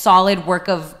like a solid work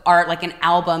of art, like an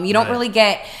album. You don't really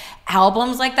get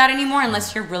albums like that anymore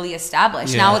unless you're really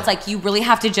established. Now it's like you really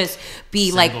have to just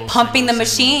be pumping the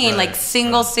machine, like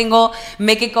single,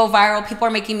 make it go viral. People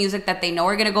are making music that they know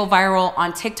are gonna go viral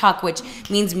on TikTok, which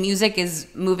means music is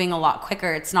moving a lot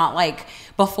quicker. It's not like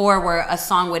before where a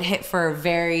song would hit for a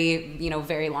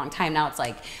very long time. Now it's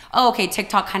like, oh, okay,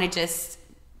 TikTok kind of just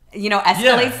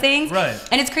escalates things. Right.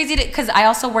 And it's crazy because I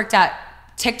also worked at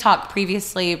TikTok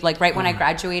previously, like right when I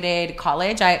graduated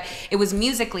college. It was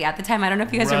Musical.ly at the time. I don't know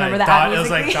if you guys remember that. It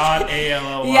was like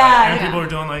 .ALLY. Yeah. And people were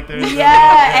doing like their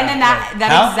and then that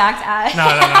exact ad. No.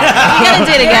 You gotta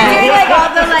do it again. You're doing like all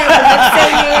the like lip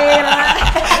singing.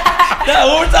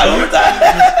 One more time.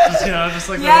 Just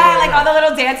like like all the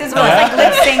little dances where it's like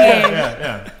lip singing.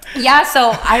 Yeah. Yeah,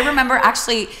 so I remember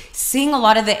actually seeing a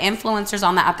lot of the influencers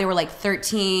on the app. They were like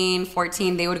 13,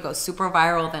 14. They would go super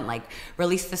viral, then like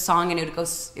release the song and it would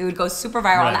go super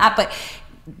viral on the app. But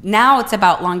now it's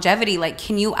about longevity. Like,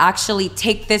 can you actually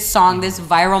take this song, this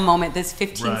viral moment, this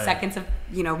 15 seconds of,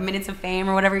 minutes of fame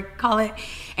or whatever you call it,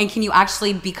 and can you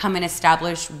actually become an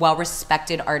established,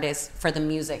 well-respected artist for the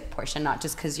music portion, not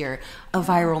just because you're a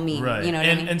viral meme, right. You know what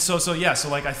I mean? And so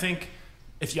like I think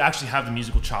if you actually have the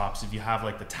musical chops, if you have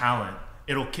like the talent,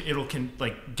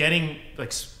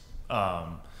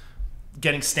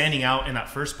 standing out in that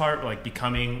first part, like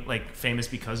becoming like famous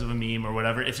because of a meme or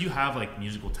whatever. If you have like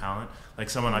musical talent, like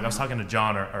someone like I was talking to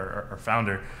John, our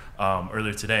founder,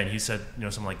 earlier today, and he said,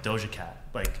 someone like Doja Cat,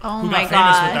 like who got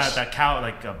famous with that cow,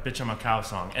 like Bitch I'm a Cow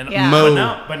song. And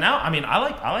but now, I mean, I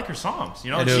like her songs. She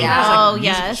has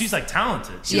like she's like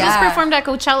talented. She just performed at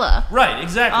Coachella. Right,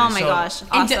 exactly. Oh my gosh,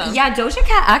 awesome. And Doja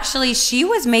Cat actually, she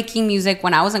was making music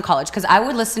when I was in college because I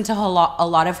would listen to a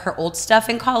lot of her old stuff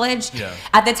in college. Yeah.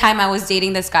 At the time, I was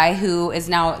dating this guy who is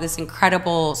now this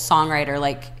incredible songwriter,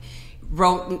 like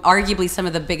wrote arguably some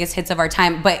of the biggest hits of our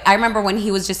time. But I remember when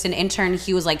he was just an intern,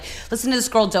 he was like, listen to this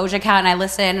girl Doja Cat, and I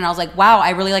listened and I was like, wow, I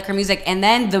really like her music. And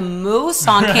then the Moo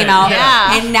song came out,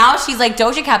 and now she's like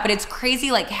Doja Cat. But it's crazy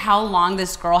like how long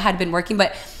this girl had been working.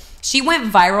 But she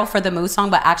went viral for the Moo song,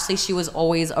 but actually she was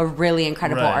always a really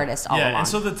incredible artist all along. And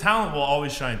so the talent will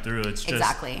always shine through. It's just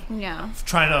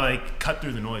trying to like cut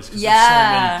through the noise, because there's so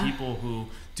many people who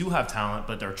do have talent,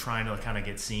 but they're trying to kind of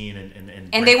get seen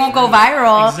and they won't go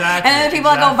viral. Exactly. And then the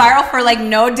people that go viral for like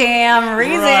no damn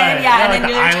reason. Right. Yeah, and like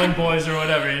then the Island Boys or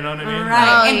whatever, you know what I mean?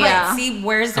 Right. But see,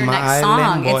 where's their next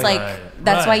song? It's like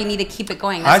that's why you need to keep it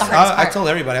going. That's the hardest part. I told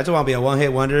everybody, I just want to be a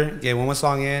one-hit wonder, get one more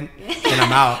song in, and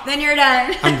I'm out. Then you're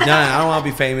done. I'm done. I don't want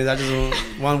to be famous. I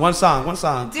just want one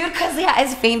song. Dude, because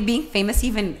is being famous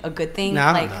even a good thing?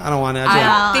 No, like, I don't want to.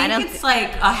 I think it's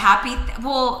like a happy,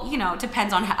 it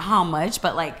depends on how much,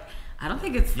 but like, I don't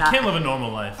think it's that. You can't live a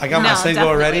normal life. I got my single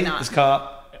already. It's called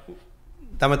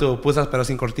Dame tu pupusas pero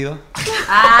sin curtido. It's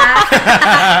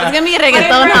gonna be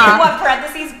reggaeton, huh? What,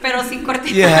 parentheses, pero sin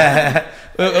curtido? Yeah.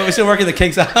 We're still working the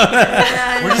kinks out.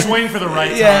 We're just waiting for the right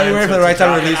time. Yeah, we're waiting for the right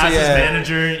time to release it. As his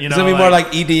manager, it's gonna be more like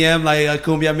EDM, like a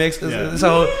cumbia mix.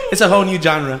 So it's a whole new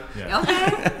genre. Yeah.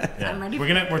 Okay. I'm ready.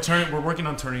 We're working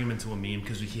on turning him into a meme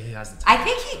because he has the talent. I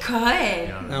think he could.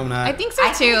 Yeah. No, I'm not. I think so too.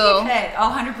 I think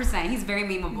he could. 100%. He's very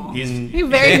memeable. He's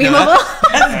very memeable.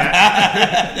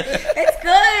 It's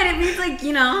good. It means like,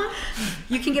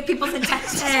 you can get people's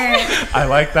attention. I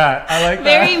like that.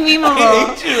 Very memeable.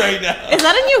 I hate you right now. Is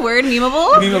that a new word,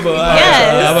 memeable? Memeable.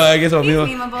 Yes. I guess I'm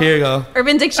memeable. Here you go.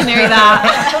 Urban Dictionary that.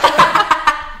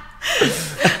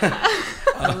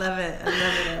 I love it.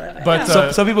 But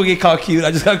some people get called cute.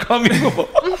 I just got called memeable.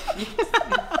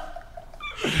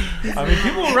 I mean,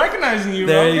 people are recognizing you.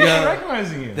 There you go. People are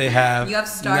recognizing you. They have. You have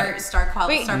star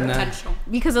quality, star potential.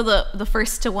 Because of the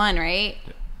first to one, right?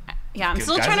 Yeah, I'm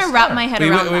still trying to wrap my head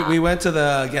around that. We went to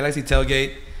the Galaxy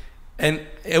tailgate, and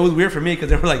it was weird for me because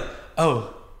they were like,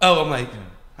 oh, I'm like,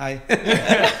 hi.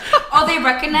 Oh, they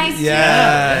recognized you?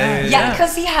 Yeah,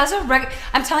 because he has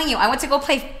I'm telling you, I went to go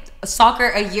play soccer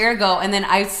a year ago, and then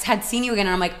I had seen you again,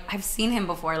 and I'm like, I've seen him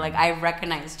before. Like, I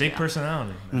recognized you. Big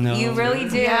personality. No. You really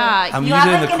do. Yeah. You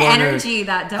have like an energy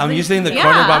that definitely... I'm usually in the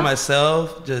corner by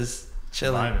myself, just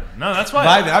chilling. Vibing. No, that's why.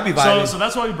 I'd be vibing. So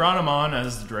that's why we brought him on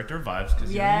as the director of Vibes, because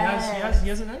he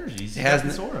has an energy. He has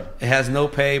this aura. It has no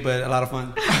pay, but a lot of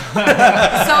fun.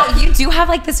 So you do have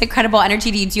like this incredible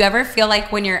energy. Do you ever feel like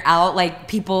when you're out, like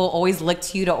people always look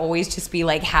to you to always just be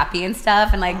like happy and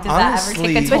stuff? And like, does that ever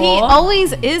take a toll? But he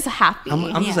always is happy.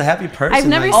 I'm just a happy person. I've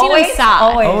never seen him sad.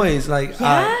 Always. Like,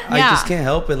 I just can't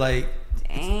help it. Like,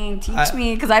 dang, teach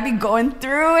me, because I be going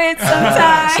through it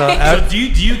sometimes. So do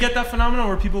you get that phenomenon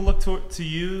where people look to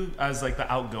you as like the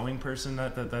outgoing person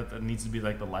that needs to be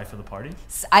like the life of the party?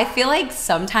 I feel like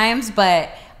sometimes, but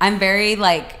I'm very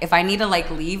like, if I need to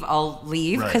like leave, I'll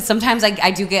leave, because sometimes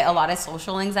I do get a lot of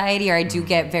social anxiety, or I do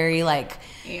get very like,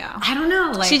 I don't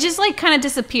know, like she just like kind of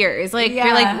disappears. Like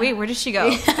you're like, wait, where did she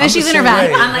go? And she's in her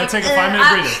van. I'm like, take a 5-minute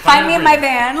breather. Find me in my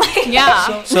van. Like,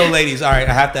 yeah. So ladies, all right,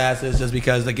 I have to ask this just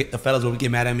because the fellas will get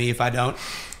mad at me if I don't.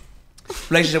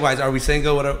 Relationship wise, are we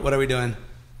single? What are we doing?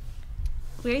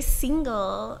 We're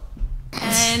single.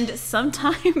 And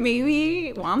sometime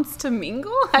maybe wants to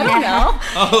mingle. I don't know.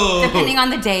 Oh. Depending on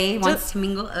the day, wants to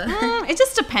mingle. It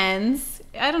just depends.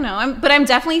 I don't know. I'm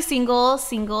definitely single.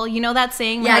 You know that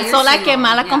saying? Yeah, you're sola single. que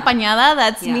mal acompañada.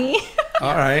 That's me.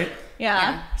 All right.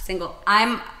 Yeah. Single.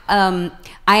 I'm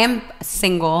I am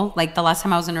single. Like the last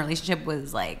time I was in a relationship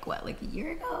was like a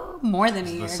year ago? More than a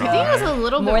year ago. I think it was a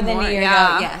little more bit than more, a year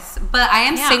yeah. ago. Yes, but I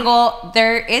am single.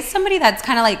 There is somebody that's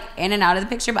kind of like in and out of the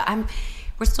picture, but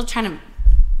we're still trying to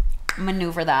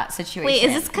maneuver that situation. Wait,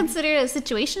 is this considered a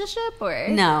situationship or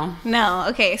no? No.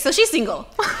 Okay, so she's single.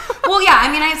 Well, yeah.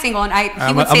 I mean, I'm single, and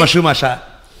I'm gonna shoot my shot.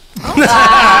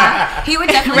 He would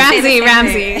definitely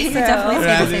Ramsey. He would definitely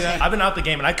say the same thing. I've been out the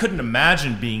game, and I couldn't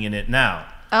imagine being in it now.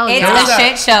 Oh, It's yeah. a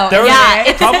shit show.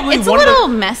 It's Probably it's a little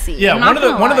messy. Yeah, I'm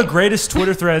not one of the greatest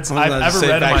Twitter threads I've ever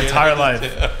read in my entire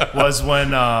life was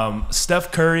when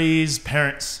Steph Curry's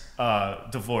parents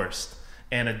divorced.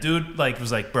 And a dude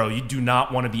was like, bro, you do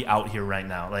not want to be out here right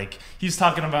now. Like, he's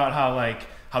talking about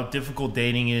how difficult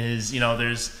dating is. You know,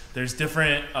 there's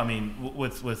different. I mean,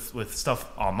 with stuff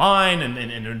online and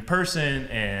in person,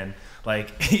 and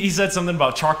like he said something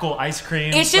about charcoal ice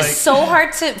cream. It's just so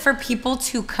hard for people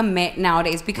to commit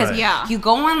nowadays because you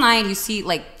go online, you see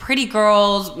like pretty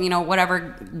girls, you know,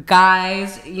 whatever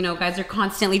guys are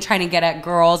constantly trying to get at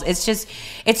girls. It's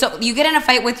so you get in a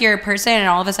fight with your person and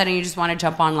all of a sudden you just want to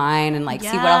jump online and like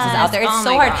see what else is out there. It's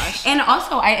so hard. Gosh. And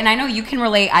also I know you can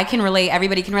relate, I can relate,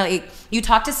 everybody can relate. You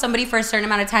talk to somebody for a certain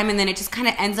amount of time and then it just kind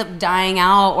of ends up dying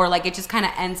out, or like it just kind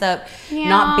of ends up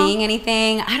not being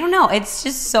anything. I don't know. It's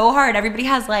just so hard. Everybody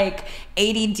has like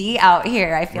ADD out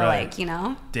here, I feel like, you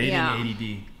know? Dating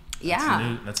ADD.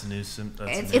 Yeah. That's a new syndrome.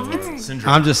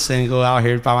 I'm just single out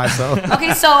here by myself.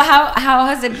 Okay, so how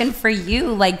has it been for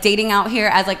you, like dating out here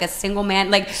as like a single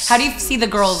man? Like, how do you see the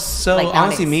girls? So like,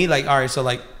 honestly, me, like, all right, so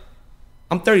like,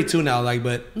 I'm 32 now, like,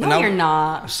 but no, you're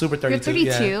not. I'm super 32.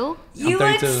 You're 32. Yeah. You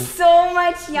look so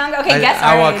much younger. Okay, guess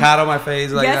our age. I walk out on my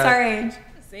face. Like, guess our age.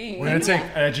 We're gonna take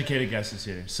educated guesses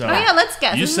here. So let's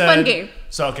guess. This is a fun game.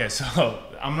 So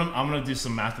I'm gonna do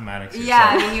some mathematics here.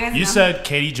 Yeah, so you said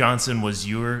Katie Johnson was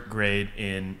your grade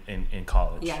in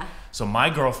college. Yeah. So my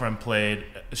girlfriend played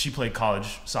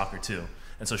college soccer too,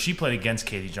 and so she played against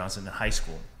Katie Johnson in high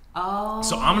school. Oh.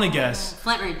 So I'm gonna guess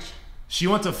Flint Ridge. She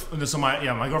went to my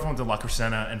girlfriend went to La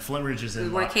Crescenta, and Flint Ridge is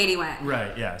in where Katie went.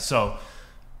 Right. Yeah. So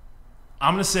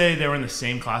I'm gonna say they were in the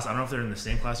same class. I don't know if they're in the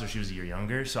same class or she was a year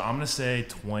younger. So I'm gonna say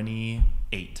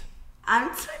 28. I'm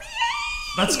 28.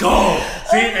 Let's go.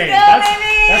 See, baby.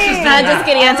 That's just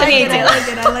kidding. I'm 28.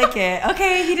 I like it.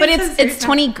 Okay, but it's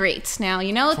 20 great now.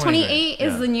 You know, 28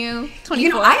 is the new 24. You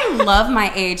know, I love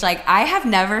my age. Like, I have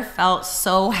never felt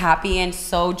so happy and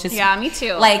so just me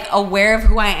too. Like aware of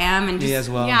who I am and just me as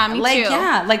well. Yeah, me like, too.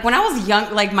 Yeah, like when I was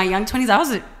young, like my young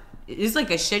 20s, it's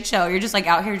like a shit show. You're just like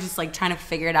out here just like trying to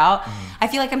figure it out. I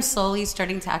feel like I'm slowly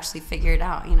starting to actually figure it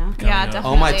out, you know? Yeah, definitely.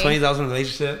 All my 20s, I was in a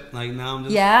relationship. Like now I'm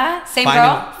just same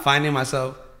girl? Finding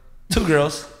myself. 2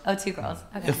 girls. Oh, 2 girls.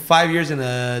 Okay. 5 years and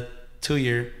a 2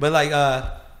 year. But like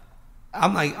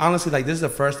I'm like honestly like this is the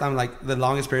first time like the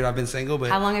longest period I've been single. But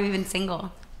how long have you been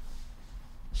single?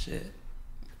 Shit.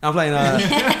 I'm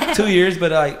like 2 years,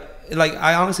 but like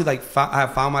I honestly like I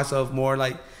have found myself more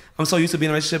like I'm so used to being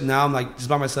in a relationship. Now I'm like just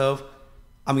by myself.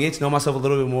 I'm getting to know myself a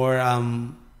little bit more.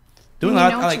 Doing a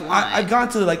lot. I've gone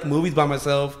to like movies by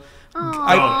myself.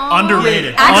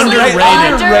 Underrated.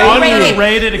 Underrated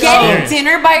experience. Getting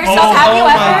dinner by yourself. Have you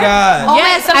ever? Oh my god. Oh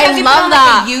yes, I love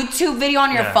that. Like a YouTube video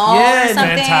on your phone or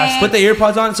something. Fantastic. Put the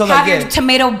earpods on. So have like your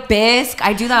tomato bisque.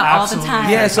 I do that all the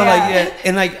time. Yeah. So like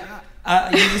and like.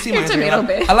 You see my tomato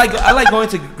bisque. I like going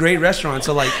to great restaurants.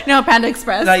 So like Panda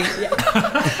Express. Like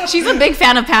she's a big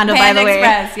fan of Panda, by the way.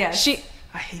 Panda Express, yes.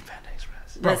 I hate Panda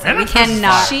Express. Listen, we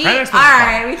cannot. All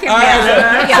right, we can.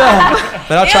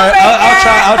 But I'll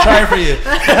try it for you.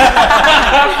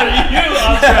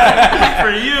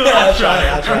 I'll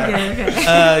try.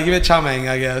 Okay. Give it chow mein,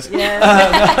 I guess.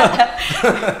 Yeah.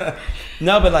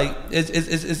 No, but like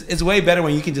it's way better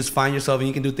when you can just find yourself and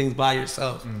you can do things by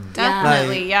yourself.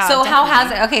 Definitely, yeah. So how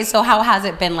has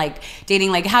it been like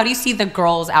dating? Like, how do you see the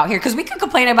girls out here? Because we could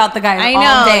complain about the guys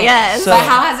all day. Yes. But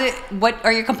how has it? What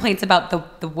are your complaints about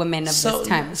the women of this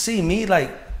time? See me like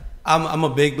I'm a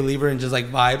big believer in just like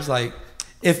vibes. Like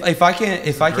if I can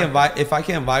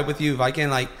vibe with you, if I can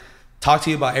like talk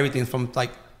to you about everything from like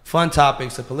fun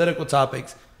topics to political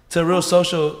topics to real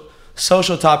social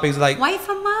topics like wife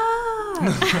a mom.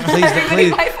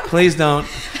 Please don't.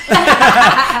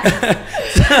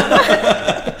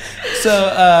 So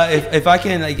if I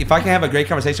can have a great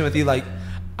conversation with you, like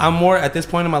I'm more at this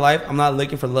point in my life, I'm not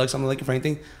looking for looks, I'm not looking for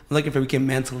anything. I'm looking for we can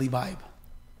mentally vibe.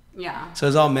 Yeah. So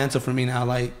it's all mental for me now,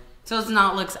 like. So it's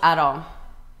not looks at all.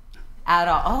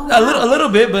 Oh. A little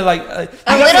bit, but like a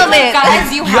little bit,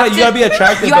 guys. You gotta be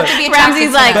attractive. You have to be attractive.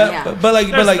 Ramsey's like,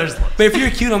 but if you're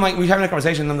cute, I'm like we're having a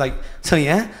conversation. And I'm like, so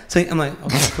I'm like,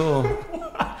 okay, cool.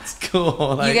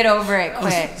 cool. Like, you get over it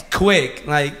quick. Quick.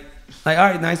 Like, all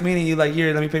right, nice meeting you. Like,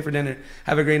 here, let me pay for dinner.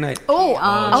 Have a great night.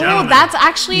 That's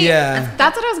actually,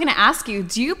 that's what I was going to ask you.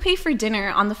 Do you pay for dinner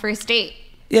on the first date?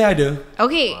 Yeah, I do.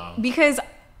 Okay, because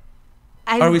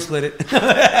Or we split it.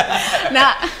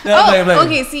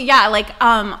 Okay, see, yeah, like,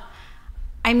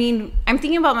 I mean, I'm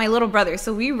thinking about my little brother.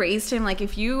 So we raised him, like,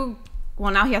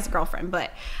 now he has a girlfriend,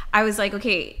 but I was like,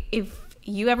 okay, if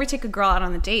you ever take a girl out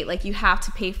on a date, like, you have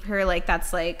to pay for her. Like,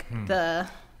 that's like the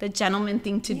gentleman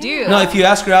thing to do. No, if you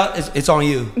ask her out, it's on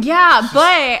you. Yeah,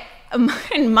 but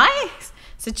in my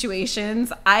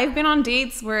situations, I've been on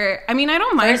dates where, I mean, I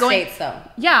don't mind going. First dates, though.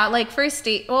 Yeah, like first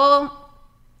date. Well,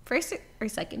 first or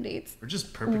second dates. We're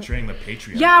just perpetrating the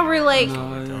patriarchy. Yeah, we're like,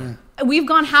 we've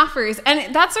gone halfers,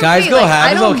 and that's okay. Guys, go like,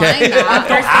 half. I don't It's okay. mind that.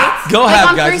 First dates? Go Like, half,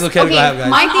 on guys. first- It's okay to go okay, half, guys.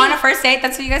 my On a first date,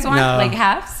 that's what you guys want? No. Like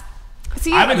halves?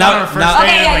 See, I haven't gone on a first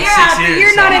date in like 6 years.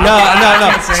 You're not in No.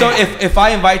 So if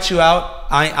I invite you out,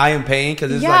 I am paying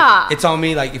because it's like it's on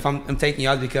me. Like if I'm taking you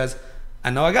out because I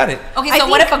know I got it. Okay, so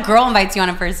what if a girl invites you on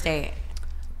a first date?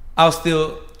 I'll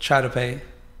still try to pay.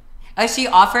 If she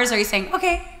offers, are you saying,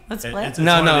 okay, let's split?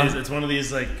 It's one of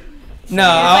these like. No,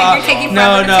 like you're taking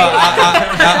forever to take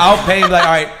I'll pay. Like,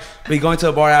 all right, we going to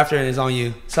a bar after, and it's on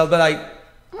you. So, but like,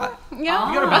 yeah.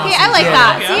 You gotta balance Okay, I like it.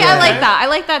 that. Yeah, See, yeah. I like that. I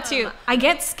like that too. I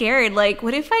get scared. Like,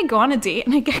 what if I go on a date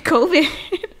and I get COVID?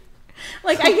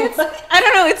 Like, I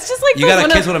don't know. It's just like you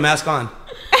gotta kiss with a mask on.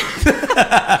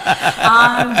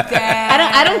 I'm dead.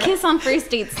 I don't kiss on first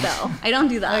dates though. I don't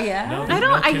do that. Oh yeah. No, I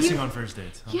don't- no kissing on first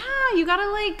dates. Huh? Yeah, you gotta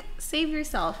like save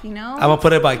yourself. You know. I'm gonna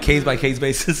put it by case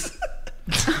basis.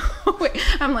 Wait,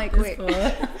 I'm like, wait.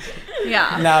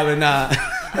 Yeah. Nah, but nah.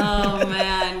 Oh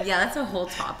man, yeah, that's a whole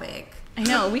topic. I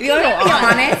know. We You can know, go to be on.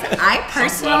 honest, I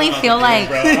personally feel like,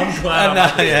 I'm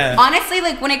glad. Yeah. honestly,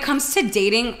 like when it comes to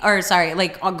dating, or sorry,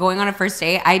 like going on a first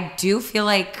date, I do feel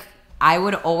like I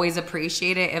would always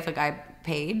appreciate it if a guy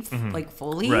paid like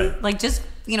fully, Right. like just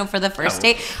for the first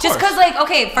Yeah, date, of just because like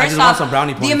okay, I first just want off, some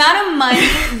brownie the points. amount of money,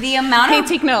 the amount Hey, of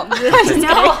take note. no.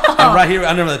 I'm right here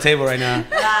under the table right now.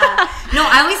 No,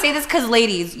 I only say this because,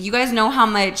 ladies, you guys know how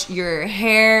much your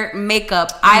hair,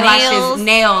 makeup, eyelashes,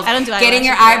 nails, I don't do getting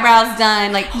your eyelashes. eyebrows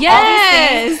done, like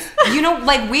Yes. all these things.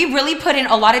 Like we really put in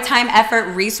a lot of time, effort,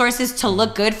 resources to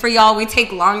look good for y'all. We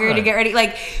take longer to get ready.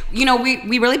 Like,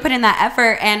 we really put in that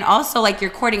effort. And also, like, you're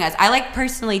courting us. I like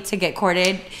personally to get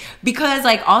courted because,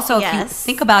 like, also if you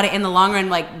think about it in the long run,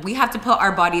 like, we have to put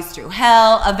our bodies through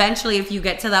hell. Eventually, if you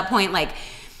get to that point, like,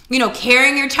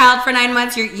 carrying your child for 9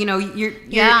 months, you're It's like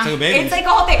a baby. it's like a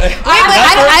whole thing.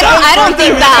 I don't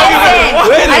think that.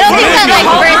 I don't think that like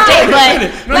first date, but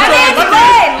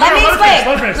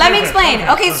Let me explain.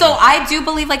 Okay, so I do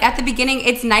believe like at the beginning,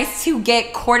 it's nice to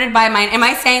get courted by mine. Am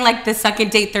I saying like the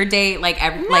second date, third date,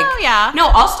 No,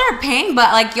 I'll start paying,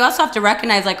 but like you also have to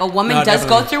recognize like a woman does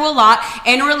go through a lot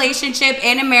in a relationship,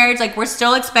 in a marriage. Like we're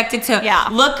still expected to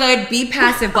look good, be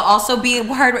passive, but also be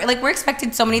hard. Like we're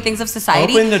expected so many things of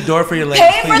society. Open the door for your legs.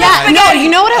 Pay for the spaghetti. No, you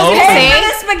know what I was gonna Pay say? for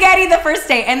the spaghetti the first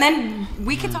date, and then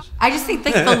we can talk. I just think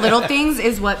like the little things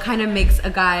is what kind of makes a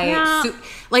guy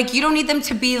like you don't need them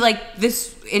to be like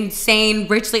this insane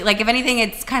richly. Like if anything,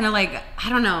 it's kind of like I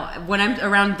don't know, when I'm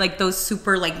around like those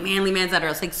super like manly mans that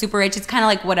are like super rich, it's kind of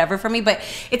like whatever for me. But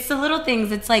it's the little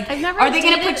things. It's like, are they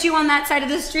gonna put you on that side of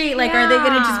the street? Like are they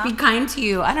gonna just be kind to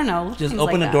you? I don't know. Just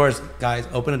open the doors, guys.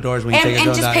 Open the doors when you take a girl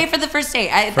and just out. pay for the first date.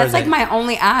 That's like my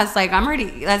only ask. Like I'm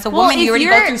already as a woman, you already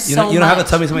go through so much. You don't have to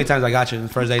tell me so many times I got you in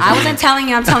the first date. I wasn't telling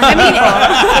you. I'm telling you.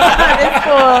 It's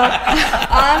cool.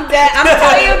 I'm dead. I'm gonna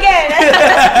tell you again.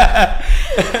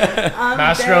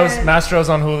 Mastro's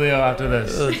on Julio after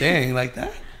this. Oh, dang, like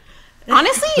that?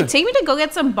 honestly, take me to go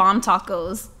get some bomb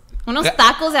tacos. Unos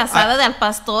tacos de asada del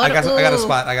pastor. I got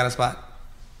a spot.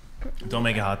 Don't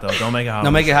make it hot though. Don't make it hot.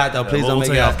 Don't make it hot though. Please don't make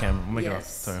it hot. Off camera. We'll make it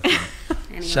off.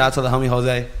 Anyway. Shout out to the homie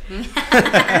Jose.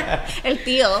 El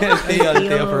tío.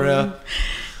 Tío, for real.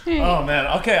 Oh man.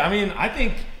 Okay. I mean, I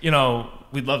think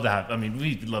we'd love to have. I mean,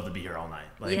 we'd love to be here all night.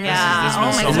 Like this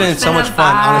It's been so much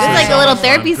fun. Honestly, It's like a little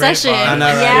therapy session. I know,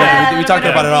 right? We talked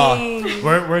about it all.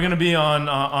 We're gonna be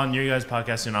on your guys'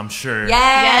 podcast soon, I'm sure.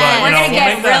 Yeah, we're gonna we'll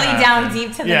get make that really happen. down deep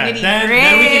to the Then nitty we can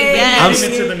gritty.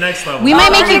 take it to the next level. We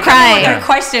might make you cry. Your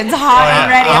questions hot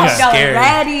and ready. I'm I'm scared.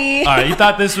 ready. All right, you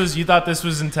thought this was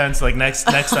intense. Like next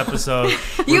episode.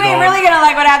 You ain't really gonna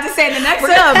like what I have to say in the next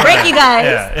We're gonna break you guys.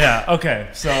 Yeah. Okay.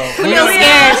 So Julio's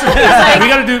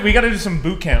scared. we gotta do some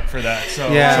boot camp for that. So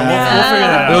we'll figure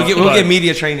that out. We'll get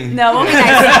media training. No, we'll be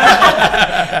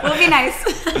nice. We'll be nice.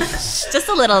 Just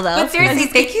a little though. But seriously,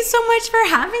 thank you so much for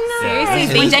having us.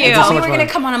 Seriously, When thank Jenny you. told me So we much were gonna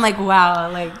fun. come on, I'm like,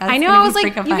 wow, like that's I know. gonna I be was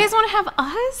like, freaking you fun. guys want to have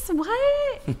us?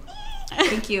 What?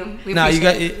 Thank you. We No, you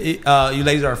appreciate got you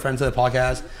ladies are friends of the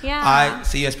podcast. Yeah. I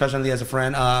see you as personally as a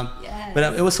friend. Yes.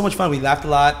 But it was so much fun. We laughed a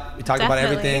lot. We talked about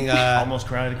Definitely. everything. Almost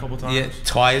cried a couple times. Yeah,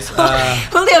 twice.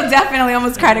 Julio definitely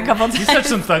almost cried a couple times. He said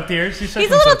some thug tears. He's a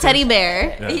little teddy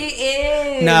bear. Yeah. He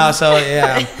is. No, so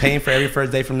yeah, I'm paying for every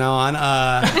first date from now on.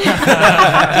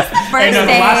 First The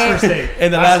date. last first date.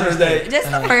 And the last first date.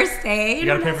 Just the first date. You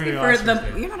gotta pay for your last first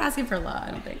date. You're not asking for a lot,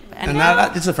 I don't think. And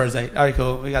not just the first date. All right,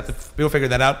 cool. We'll figure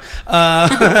that out.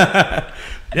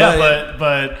 Yeah,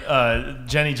 but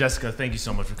Jenny, Jessica, thank you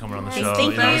so much for coming on the show.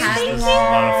 Thank you. This is a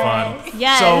lot of fun.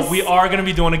 Yes. So we are going to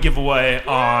be doing a giveaway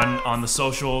on the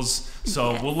socials.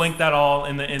 So we'll link that all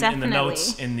in the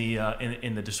notes in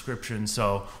the description.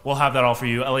 So we'll have that all for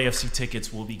you. LAFC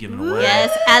tickets will be given away.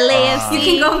 Yes, LAFC. You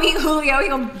can go meet Julio.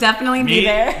 He'll definitely be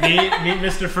there. Meet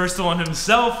Mr. First One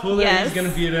himself. Julio Yes. is going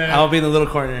to be there. I'll be in the little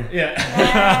corner.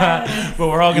 Yeah. But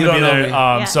we're all going to be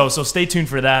there. Me. So stay tuned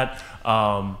for that.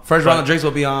 First round of drinks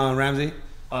will be on Ramsey.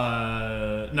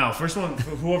 No, first one,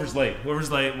 whoever's late,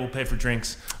 we'll pay for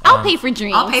drinks. I'll pay for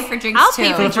drinks. I'll pay for drinks I'll too.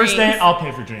 pay For the first drinks. day, I'll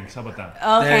pay for drinks. How about that?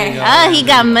 There you Okay. go. He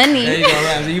got money. There you go,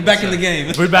 Ramsey. You back in the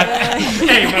game. We're back.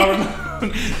 Hey, no,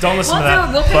 don't listen to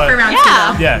that. We'll pay for round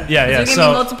Yeah. two. Yeah. There's gonna be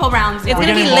So multiple rounds. It's we're gonna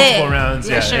getting be lit. multiple rounds.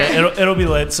 For Yeah, sure. it'll be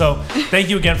lit. So thank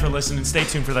you again for listening. Stay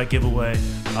tuned for that giveaway,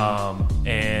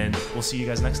 and we'll see you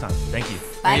guys next time. Thank you.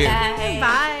 Bye, Thank you. guys.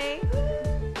 Bye.